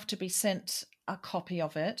lucky enough to be sent a copy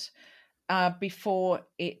of it before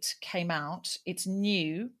it came out. It's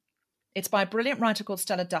new. It's by a brilliant writer called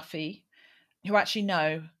Stella Duffy, who I actually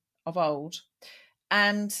know of old.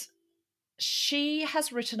 And she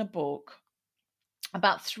has written a book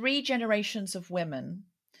about 3 generations of women,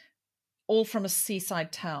 all from a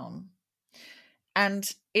seaside town. And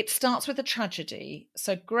it starts with a tragedy.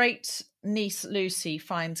 So great niece Lucy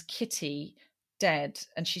finds Kitty dead,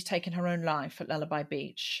 and she's taken her own life at Lullaby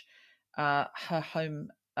Beach, her home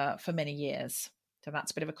for many years. So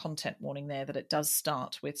that's a bit of a content warning there, that it does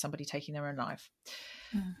start with somebody taking their own life.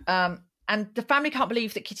 And the family can't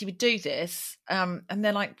believe that Kitty would do this. And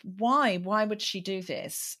they're like, why? Why would she do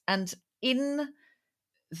this? And in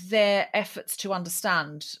their efforts to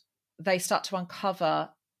understand, they start to uncover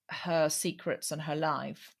her secrets and her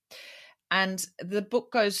life. And the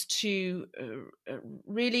book goes to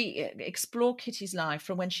really explore Kitty's life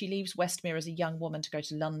from when she leaves Westmere as a young woman to go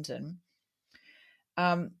to London.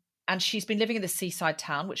 And she's been living in the seaside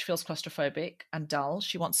town, which feels claustrophobic and dull.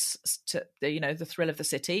 She wants to, the thrill of the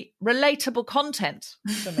city. Relatable content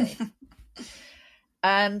for me.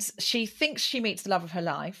 And she thinks she meets the love of her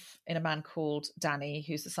life in a man called Danny,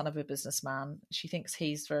 who's the son of a businessman. She thinks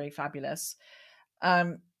he's very fabulous.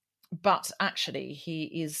 But actually, he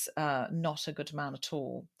is not a good man at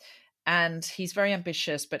all. And he's very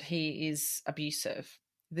ambitious, but he is abusive.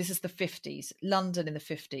 This is the 50s, London in the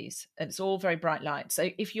 50s, and it's all very bright light.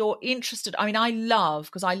 So if you're interested, I mean, I love,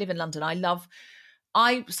 because I live in London,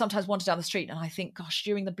 I sometimes wander down the street and I think, gosh,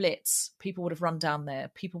 during the Blitz, people would have run down there.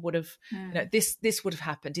 People would have, this would have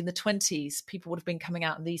happened. In the 20s, people would have been coming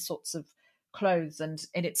out in these sorts of clothes, and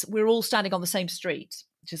we're all standing on the same street,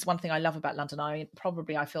 which is one thing I love about London. I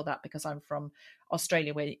feel that because I'm from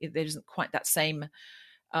Australia, where there isn't quite that same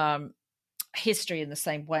history in the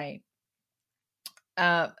same way.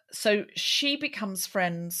 So she becomes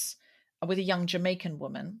friends with a young Jamaican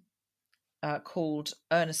woman called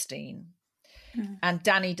Ernestine, and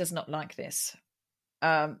Danny does not like this.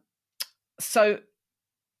 So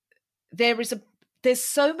there's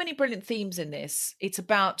so many brilliant themes in this. It's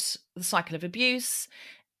about the cycle of abuse.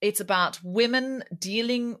 It's about women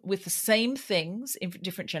dealing with the same things in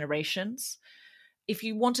different generations. If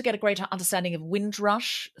you want to get a greater understanding of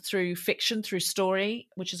Windrush through fiction, through story,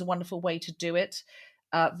 which is a wonderful way to do it,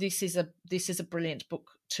 this is a brilliant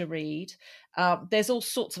book to read. There's all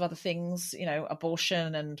sorts of other things,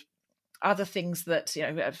 abortion and other things that,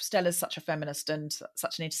 Stella's such a feminist and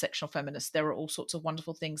such an intersectional feminist. There are all sorts of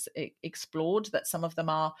wonderful things explored, that some of them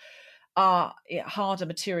are harder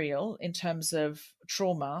material in terms of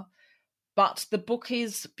trauma. But the book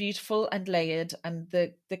is beautiful and layered, and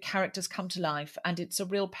the characters come to life, and it's a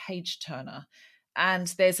real page turner. And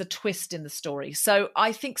there's a twist in the story. So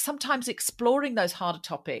I think sometimes exploring those harder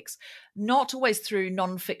topics, not always through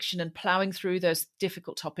nonfiction and ploughing through those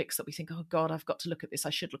difficult topics that we think, oh God, I've got to look at this. I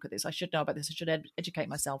should look at this. I should know about this. I should educate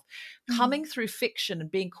myself. Coming through fiction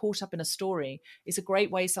and being caught up in a story is a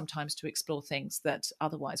great way sometimes to explore things that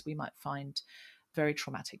otherwise we might find very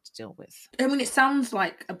traumatic to deal with. I mean, it sounds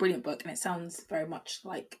like a brilliant book, and it sounds very much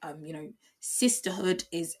like, sisterhood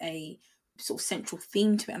is a sort of central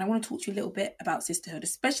theme to it. And I want to talk to you a little bit about sisterhood,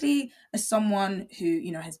 especially as someone who,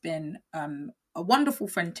 has been a wonderful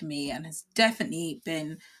friend to me, and has definitely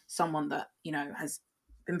been someone that, has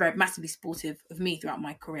been very massively supportive of me throughout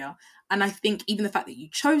my career. And I think even the fact that you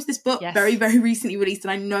chose this book, very, very recently released,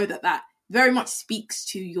 and I know that very much speaks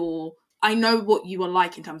to I know what you are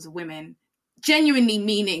like in terms of women, genuinely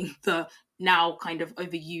meaning the now kind of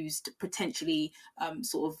overused, potentially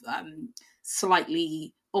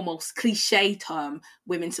slightly almost cliche term,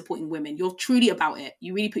 women supporting women. You're truly about it.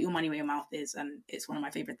 You really put your money where your mouth is, and it's one of my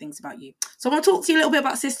favorite things about you. So I want to talk to you a little bit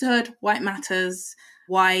about sisterhood, why it matters,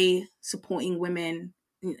 why supporting women,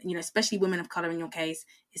 especially women of color in your case,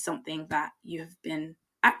 is something that you have been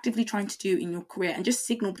actively trying to do in your career, and just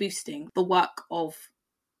signal boosting the work of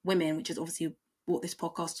women, which is obviously what this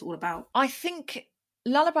podcast is all about. I think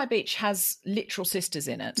Lullaby Beach has literal sisters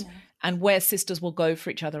in it, and where sisters will go for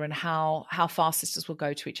each other, and how far sisters will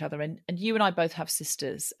go to each other. And you and I both have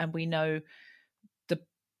sisters, and we know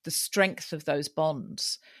the strength of those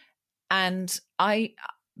bonds. And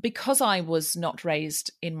because I was not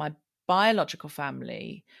raised in my biological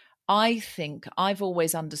family, I think I've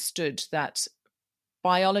always understood that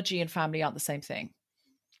biology and family aren't the same thing.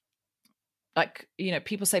 Like,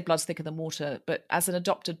 people say blood's thicker than water, but as an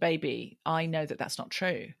adopted baby, I know that that's not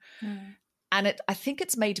true. And I think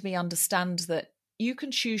it's made me understand that you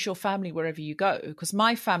can choose your family wherever you go. Because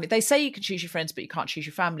my family, they say you can choose your friends, but you can't choose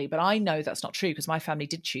your family. But I know that's not true, because my family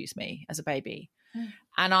did choose me as a baby.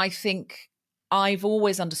 And I think I've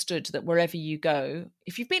always understood that wherever you go,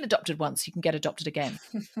 if you've been adopted once, you can get adopted again.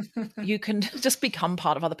 You can just become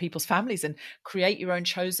part of other people's families and create your own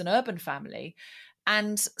chosen urban family.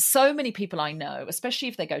 And so many people I know, especially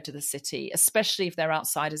if they go to the city, especially if they're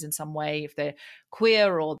outsiders in some way, if they're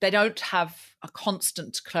queer or they don't have a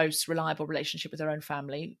constant, close, reliable relationship with their own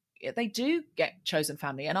family, they do get chosen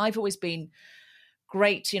family. And I've always been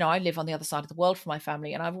great. I live on the other side of the world for my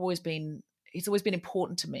family, and it's always been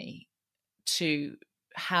important to me to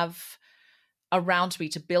have around me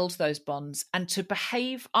to build those bonds and to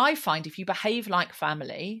behave. I find if you behave like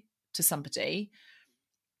family to somebody,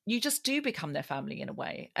 you just do become their family in a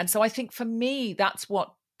way. And so I think for me, that's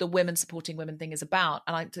what the women supporting women thing is about.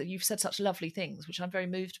 And you've said such lovely things, which I'm very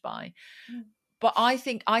moved by. But I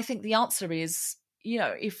think the answer is,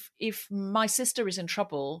 if my sister is in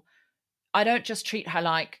trouble, I don't just treat her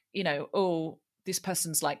like, oh, this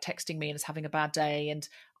person's like texting me and is having a bad day, and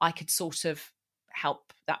I could sort of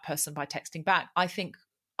help that person by texting back. I think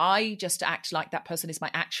I just act like that person is my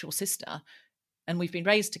actual sister, and we've been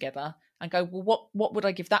raised together, and go, well, what would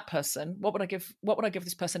I give that person? What would I give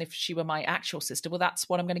this person if she were my actual sister? Well, that's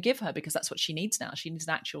what I'm going to give her, because that's what she needs now. She needs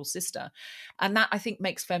an actual sister. And that, I think,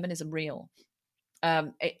 makes feminism real.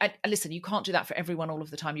 Listen, you can't do that for everyone all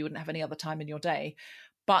of the time. You wouldn't have any other time in your day.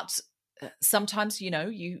 But sometimes,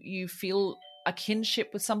 you feel a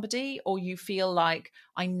kinship with somebody, or you feel like,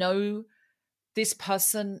 I know this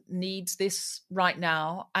person needs this right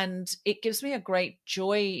now. And it gives me a great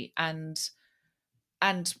joy and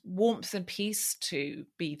warmth and peace to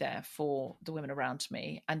be there for the women around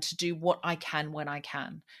me, and to do what I can when I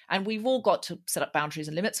can. And we've all got to set up boundaries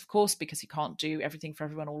and limits, of course, because you can't do everything for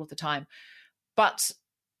everyone all of the time. But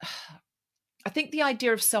I think the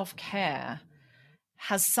idea of self-care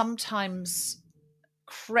has sometimes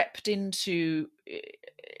crept into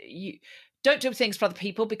you. Don't do things for other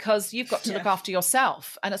people because you've got to look after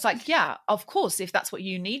yourself. And it's like, yeah, of course, if that's what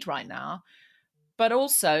you need right now. But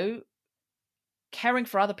also, caring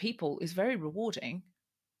for other people is very rewarding,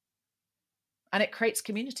 and it creates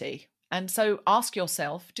community. And so ask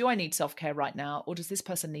yourself, do I need self-care right now, or does this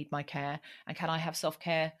person need my care? And can I have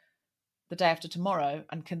self-care the day after tomorrow?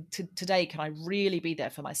 And today, can I really be there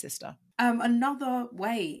for my sister? Another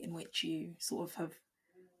way in which you sort of have,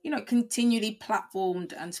 continually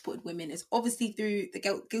platformed and supported women is obviously through the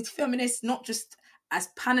Guilty Feminists, not just as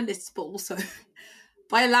panelists, but also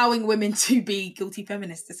by allowing women to be guilty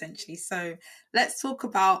feminists, essentially. So let's talk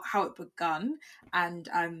about how it begun and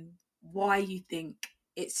why you think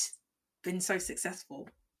it's been so successful.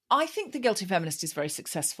 I think the Guilty Feminist is very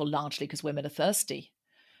successful largely because women are thirsty.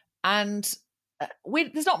 And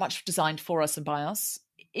there's not much designed for us and by us.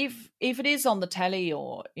 If it is on the telly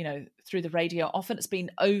or, through the radio, often it's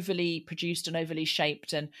been overly produced and overly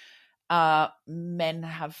shaped, and men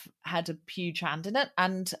have had a huge hand in it.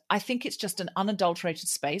 And I think it's just an unadulterated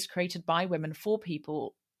space created by women for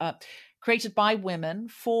people, created by women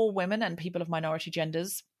for women and people of minority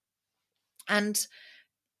genders. And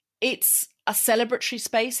it's a celebratory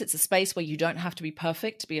space. It's a space where you don't have to be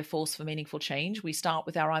perfect to be a force for meaningful change. We start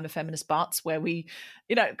with our I'm a feminist butts, where we,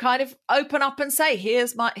 kind of open up and say,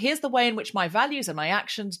 here's the way in which my values and my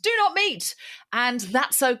actions do not meet. And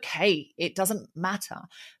that's okay. It doesn't matter.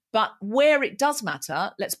 But where it does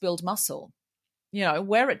matter, let's build muscle.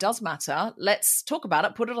 Where it does matter, let's talk about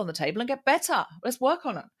it, put it on the table and get better. Let's work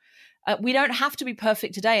on it. We don't have to be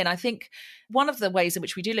perfect today. And I think one of the ways in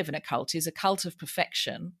which we do live in a cult is a cult of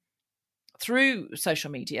perfection through social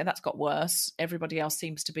media. That's got worse. Everybody else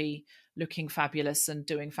seems to be looking fabulous and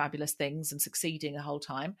doing fabulous things and succeeding the whole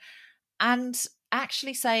time. And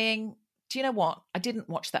actually saying, do you know what? I didn't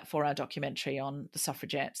watch that 4-hour documentary on the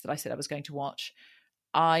suffragettes that I said I was going to watch.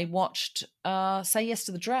 I watched Say Yes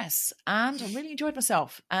to the Dress, and I really enjoyed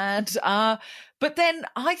myself. And but then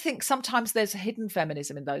I think sometimes there's a hidden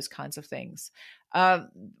feminism in those kinds of things.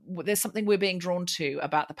 There's something we're being drawn to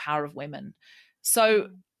about the power of women.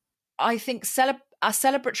 So I think a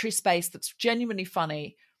celebratory space that's genuinely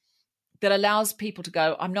funny, that allows people to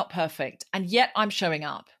go, I'm not perfect, and yet I'm showing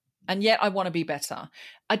up. And yet I want to be better.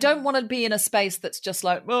 I don't want to be in a space that's just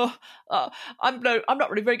like, I'm not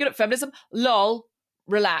really very good at feminism. Lol,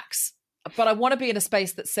 relax. But I want to be in a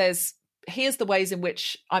space that says, here's the ways in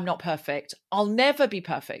which I'm not perfect. I'll never be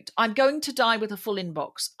perfect. I'm going to die with a full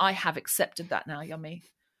inbox. I have accepted that now, Yummy.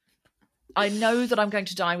 I know that I'm going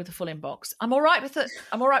to die with a full inbox. I'm all right with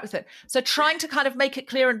it. So trying to kind of make it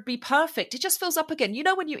clear and be perfect, it just fills up again. You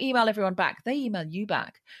know, when you email everyone back, they email you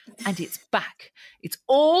back, and it's back. It's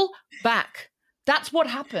all back. That's what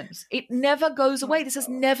happens. It never goes away. This is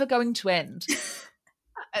never going to end.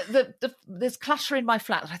 There's clutter in my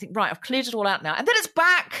flat. I think, right, I've cleared it all out now. And then it's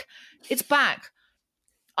back. It's back.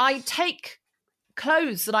 I take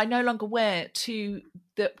clothes that I no longer wear to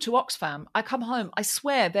Oxfam. I come home, I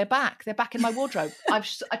swear they're back. They're back in my wardrobe. I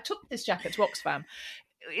took this jacket to Oxfam.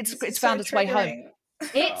 It's found its way home.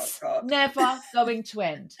 It's never going to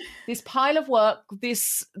end. This pile of work,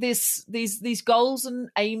 these goals and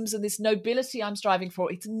aims and this nobility I'm striving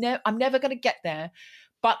for, I'm never going to get there.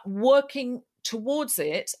 But working towards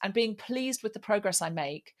it and being pleased with the progress I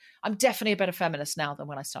make, I'm definitely a better feminist now than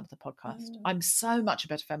when I started the podcast. I'm so much a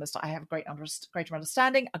better feminist. I have a greater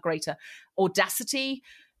understanding, a greater audacity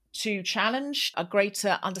to challenge, a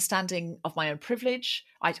greater understanding of my own privilege.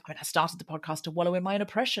 I started the podcast to wallow in my own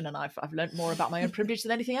oppression, and I've learned more about my own privilege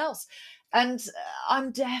than anything else. And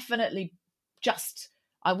I'm definitely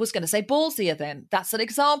I was going to say ballsier then. That's an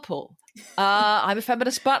example. I'm a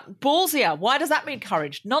feminist, but ballsier. Why does that mean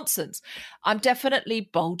courage? Nonsense. I'm definitely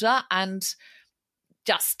bolder and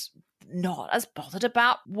just not as bothered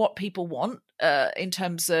about what people want in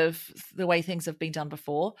terms of the way things have been done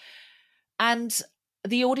before. And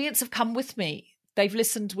the audience have come with me. They've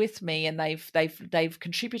listened with me, and they've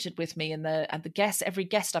contributed with me. And every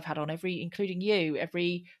guest I've had on, including you,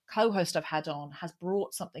 every co-host I've had on has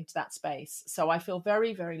brought something to that space. So I feel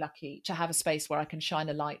very, very lucky to have a space where I can shine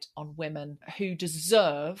a light on women who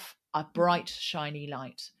deserve a bright, shiny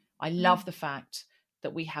light. I love the fact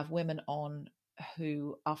that we have women on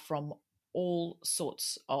who are from all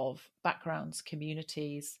sorts of backgrounds,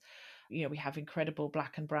 communities. You know, we have incredible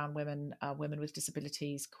Black and brown women, women with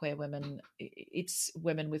disabilities, queer women, it's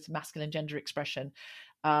women with masculine gender expression,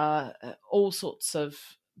 all sorts of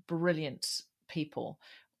brilliant people.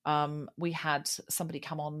 We had somebody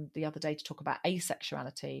come on the other day to talk about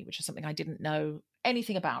asexuality, which is something I didn't know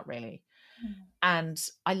anything about really. And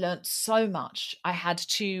I learned so much. I had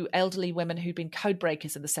 2 elderly women who'd been code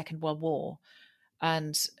breakers in the Second World War,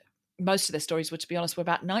 and most of their stories were, to be honest, were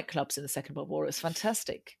about nightclubs in the Second World War. It was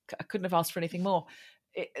fantastic. I couldn't have asked for anything more.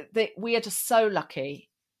 We are just so lucky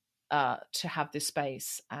to have this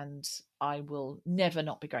space, and I will never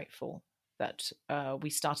not be grateful that we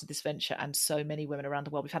started this venture, and so many women around the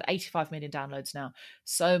world. We've had 85 million downloads now.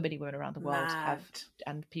 So many women around the world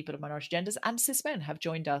and people of minority genders and cis men have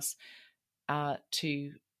joined us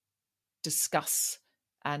to discuss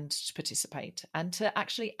and to participate and to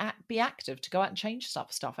actually be active, to go out and change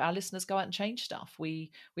stuff. Our listeners go out and change stuff.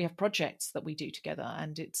 We have projects that we do together,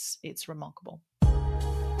 and it's remarkable.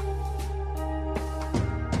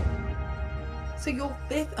 So your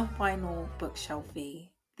 5th and final Bookshelfie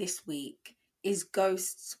this week is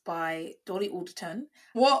Ghosts by Dolly Alderton.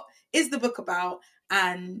 What is the book about,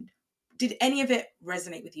 and did any of it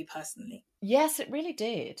resonate with you personally? Yes, it really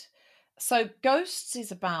did. So Ghosts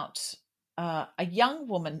is about a young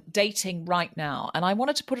woman dating right now. And I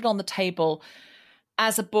wanted to put it on the table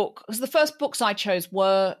as a book, because the first books I chose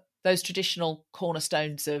were those traditional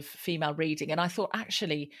cornerstones of female reading. And I thought,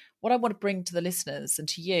 actually, what I want to bring to the listeners and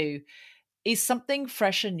to you is something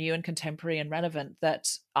fresh and new and contemporary and relevant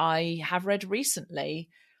that I have read recently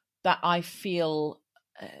that I feel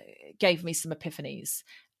gave me some epiphanies.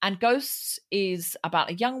 And Ghosts is about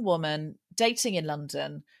a young woman dating in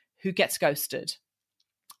London who gets ghosted.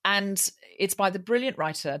 And it's by the brilliant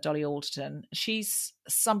writer, Dolly Alderton. She's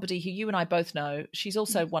somebody who you and I both know. She's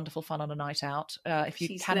also wonderful fun on a night out. If you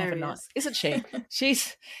She's can hilarious. have a night, isn't she?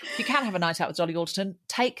 If you can have a night out with Dolly Alderton,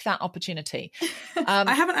 take that opportunity.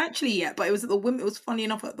 I haven't actually yet, but it was at it was funny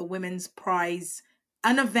enough at the Women's Prize,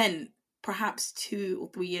 an event perhaps 2 or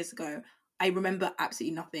 3 years ago. I remember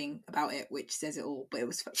absolutely nothing about it, which says it all. But it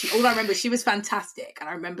was all I remember. She was fantastic, and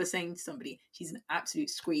I remember saying to somebody, "She's an absolute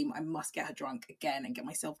scream. I must get her drunk again and get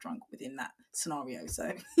myself drunk within that scenario."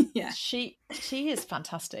 So yeah, she is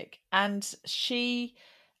fantastic, and she's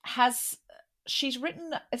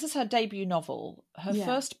written. This is her debut novel. Her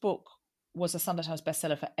first book was a Sunday Times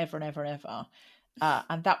bestseller for ever and ever and ever.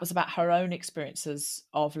 And that was about her own experiences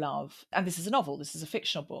of love. And this is a novel. This is a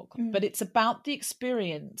fictional book, but it's about the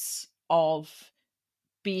experience of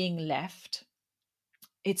being left.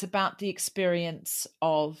 It's about the experience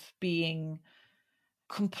of being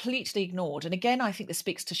completely ignored. And again, I think this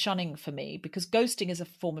speaks to shunning for me, because ghosting is a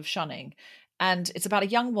form of shunning. And it's about a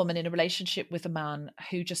young woman in a relationship with a man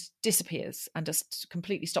who just disappears and just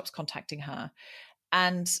completely stops contacting her.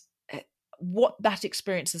 And what that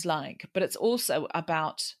experience is like. But it's also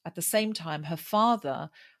about, at the same time, her father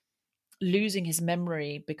losing his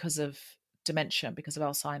memory because of dementia, because of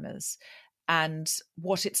Alzheimer's, and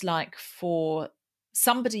what it's like for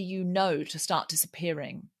somebody to start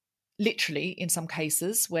disappearing, literally in some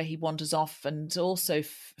cases where he wanders off, and also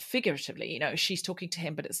figuratively. She's talking to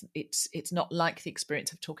him, but it's not like the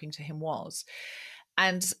experience of talking to him was.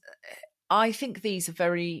 And I think these are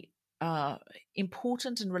very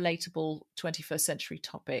important and relatable 21st century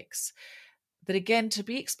topics that, again, to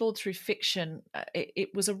be explored through fiction, it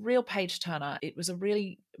was a real page turner. It was a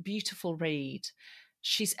really beautiful read.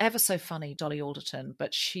 She's ever so funny, Dolly Alderton,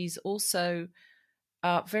 but she's also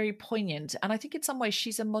very poignant. And I think in some ways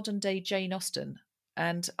she's a modern day Jane Austen.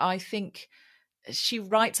 And I think she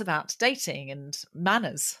writes about dating and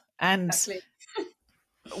manners and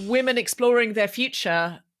women exploring their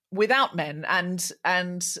future without men and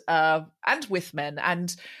with men,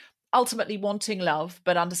 and ultimately wanting love,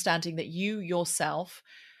 but understanding that you yourself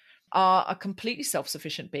are a completely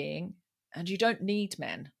self-sufficient being and you don't need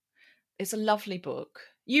men. It's a lovely book.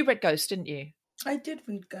 You read Ghost, didn't you? I did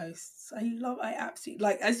read Ghosts. I absolutely,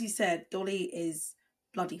 like, as you said, Dolly is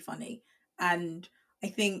bloody funny. And I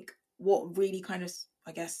think what really kind of,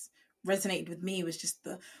 I guess, resonated with me was just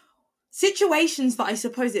the situations that I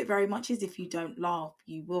suppose it very much is. If you don't laugh,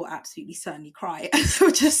 you will absolutely certainly cry. And there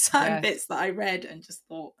were just certain bits that I read and just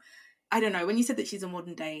thought, I don't know, when you said that she's a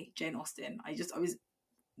modern day Jane Austen, I was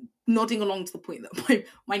nodding along to the point that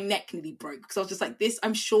my neck nearly broke, because I was just like, this,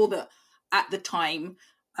 I'm sure that at the time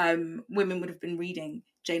women would have been reading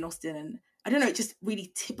Jane Austen, and I don't know, it's just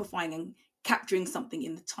really typifying and capturing something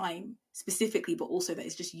in the time specifically, but also that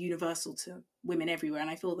it's just universal to women everywhere. And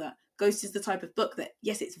I feel that Ghost is the type of book that,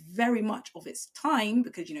 yes, it's very much of its time,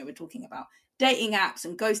 because, we're talking about dating apps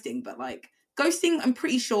and ghosting, but like ghosting, I'm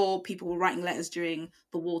pretty sure people were writing letters during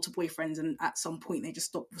the war to boyfriends, and at some point they just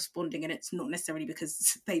stopped responding, and it's not necessarily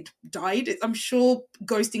because they'd died. I'm sure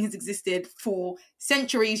ghosting has existed for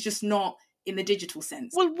centuries, just not in the digital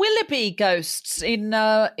sense. Well, Willoughby ghosts in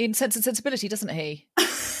Sense and Sensibility, doesn't he?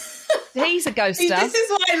 He's a ghoster. This is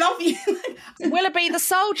why I love you. Willoughby the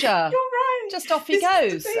soldier. You're right. Just off he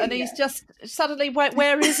goes. And he's just suddenly,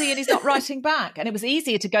 where is he? And he's not writing back. And it was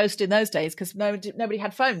easier to ghost in those days because nobody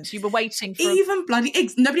had phones. You were waiting for... Even bloody...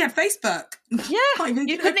 Nobody had Facebook. Yeah.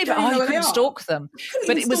 You couldn't stalk them.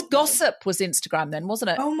 But it was Gossip was Instagram then,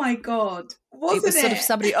 wasn't it? Oh my God. It was sort of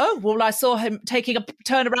somebody, I saw him taking a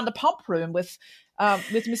turn around the pump room with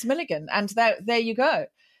Miss Milligan. And there you go.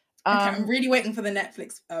 I'm really waiting for the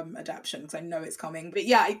Netflix adaptation, because I know it's coming. But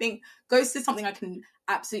yeah, I think Ghost is something I can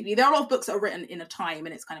absolutely... There are a lot of books that are written in a time,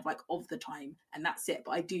 and it's kind of like of the time, and that's it.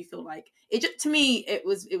 But I do feel like it just, to me, it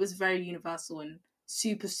was very universal and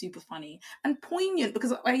super, super funny and poignant,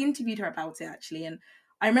 because I interviewed her about it actually, and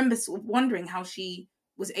I remember sort of wondering how she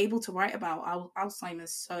was able to write about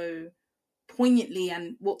Alzheimer's so poignantly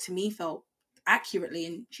and what to me felt accurately,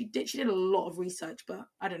 and she did a lot of research, but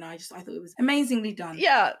I don't know, I thought it was amazingly done.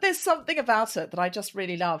 Yeah, there's something about it that I just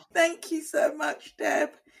really love. Thank you so much,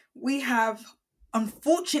 Deb. We have,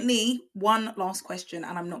 unfortunately, one last question,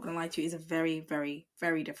 and I'm not going to lie to you, it's a very, very,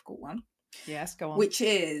 very difficult one. Yes, go on. Which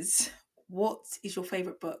is, what is your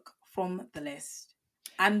favourite book from the list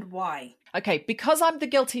and why? Okay, because I'm the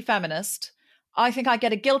guilty feminist, I think I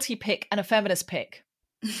get a guilty pick and a feminist pick.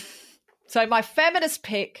 So my feminist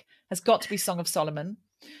pick has got to be Song of Solomon.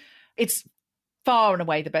 It's far and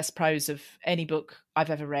away the best prose of any book I've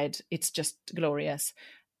ever read. It's just glorious.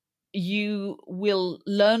 You will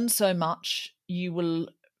learn so much. You will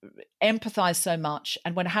empathize so much.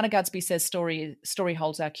 And when Hannah Gadsby says story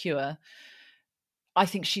holds our cure, I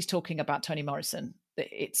think she's talking about Toni Morrison.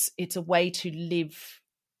 It's a way to live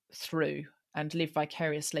through and live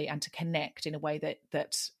vicariously and to connect in a way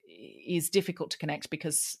that is difficult to connect,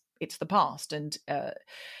 because it's the past, and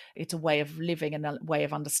it's a way of living and a way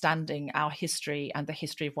of understanding our history and the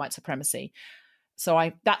history of white supremacy.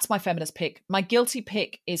 So that's my feminist pick. My guilty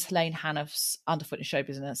pick is Helene Haniff's Underfoot in Show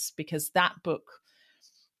Business, because that book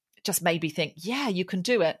just made me think, yeah, you can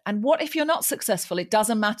do it. And what if you're not successful? It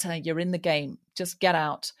doesn't matter. You're in the game. Just get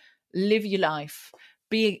out, live your life,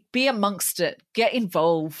 be amongst it, get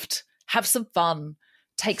involved, have some fun,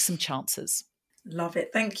 take some chances. Love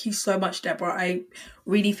it. Thank you so much, Deborah. I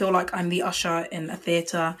really feel like I'm the usher in a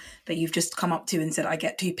theatre that you've just come up to and said, I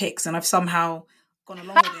get 2 picks, and I've somehow gone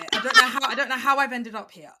along with it. I don't know how I've ended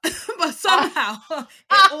up here, but somehow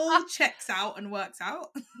it all checks out and works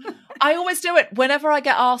out. I always do it whenever I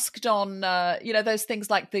get asked on, those things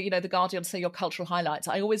like the Guardian say your cultural highlights.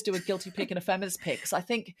 I always do a guilty pick and a feminist pick, because I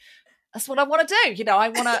think that's what I want to do. I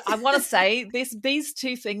want to say these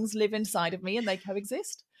 2 things live inside of me and they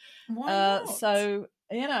coexist. Why not? So,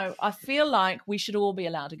 I feel like we should all be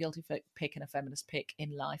allowed a guilty pick and a feminist pick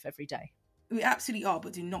in life every day. We absolutely are,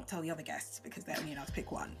 but do not tell the other guests, because they're only allowed to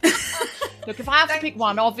pick one. Look, if I have to pick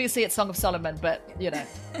one, obviously it's Song of Solomon, but but you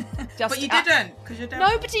didn't, because you're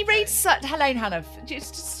nobody reads Helene Haniff.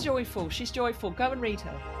 It's just joyful. She's joyful. Go and read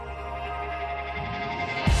her.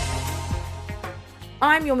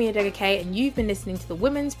 I'm Yomi Adegake, and you've been listening to the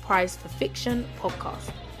Women's Prize for Fiction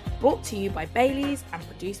podcast, brought to you by Bailey's and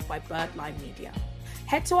produced by Birdline Media.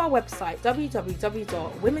 Head to our website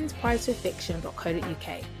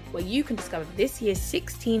www.womensprizeforfiction.co.uk, where you can discover this year's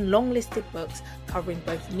 16 long-listed books covering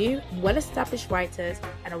both new and well-established writers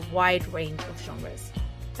and a wide range of genres.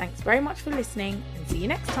 Thanks very much for listening, and see you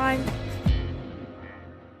next time.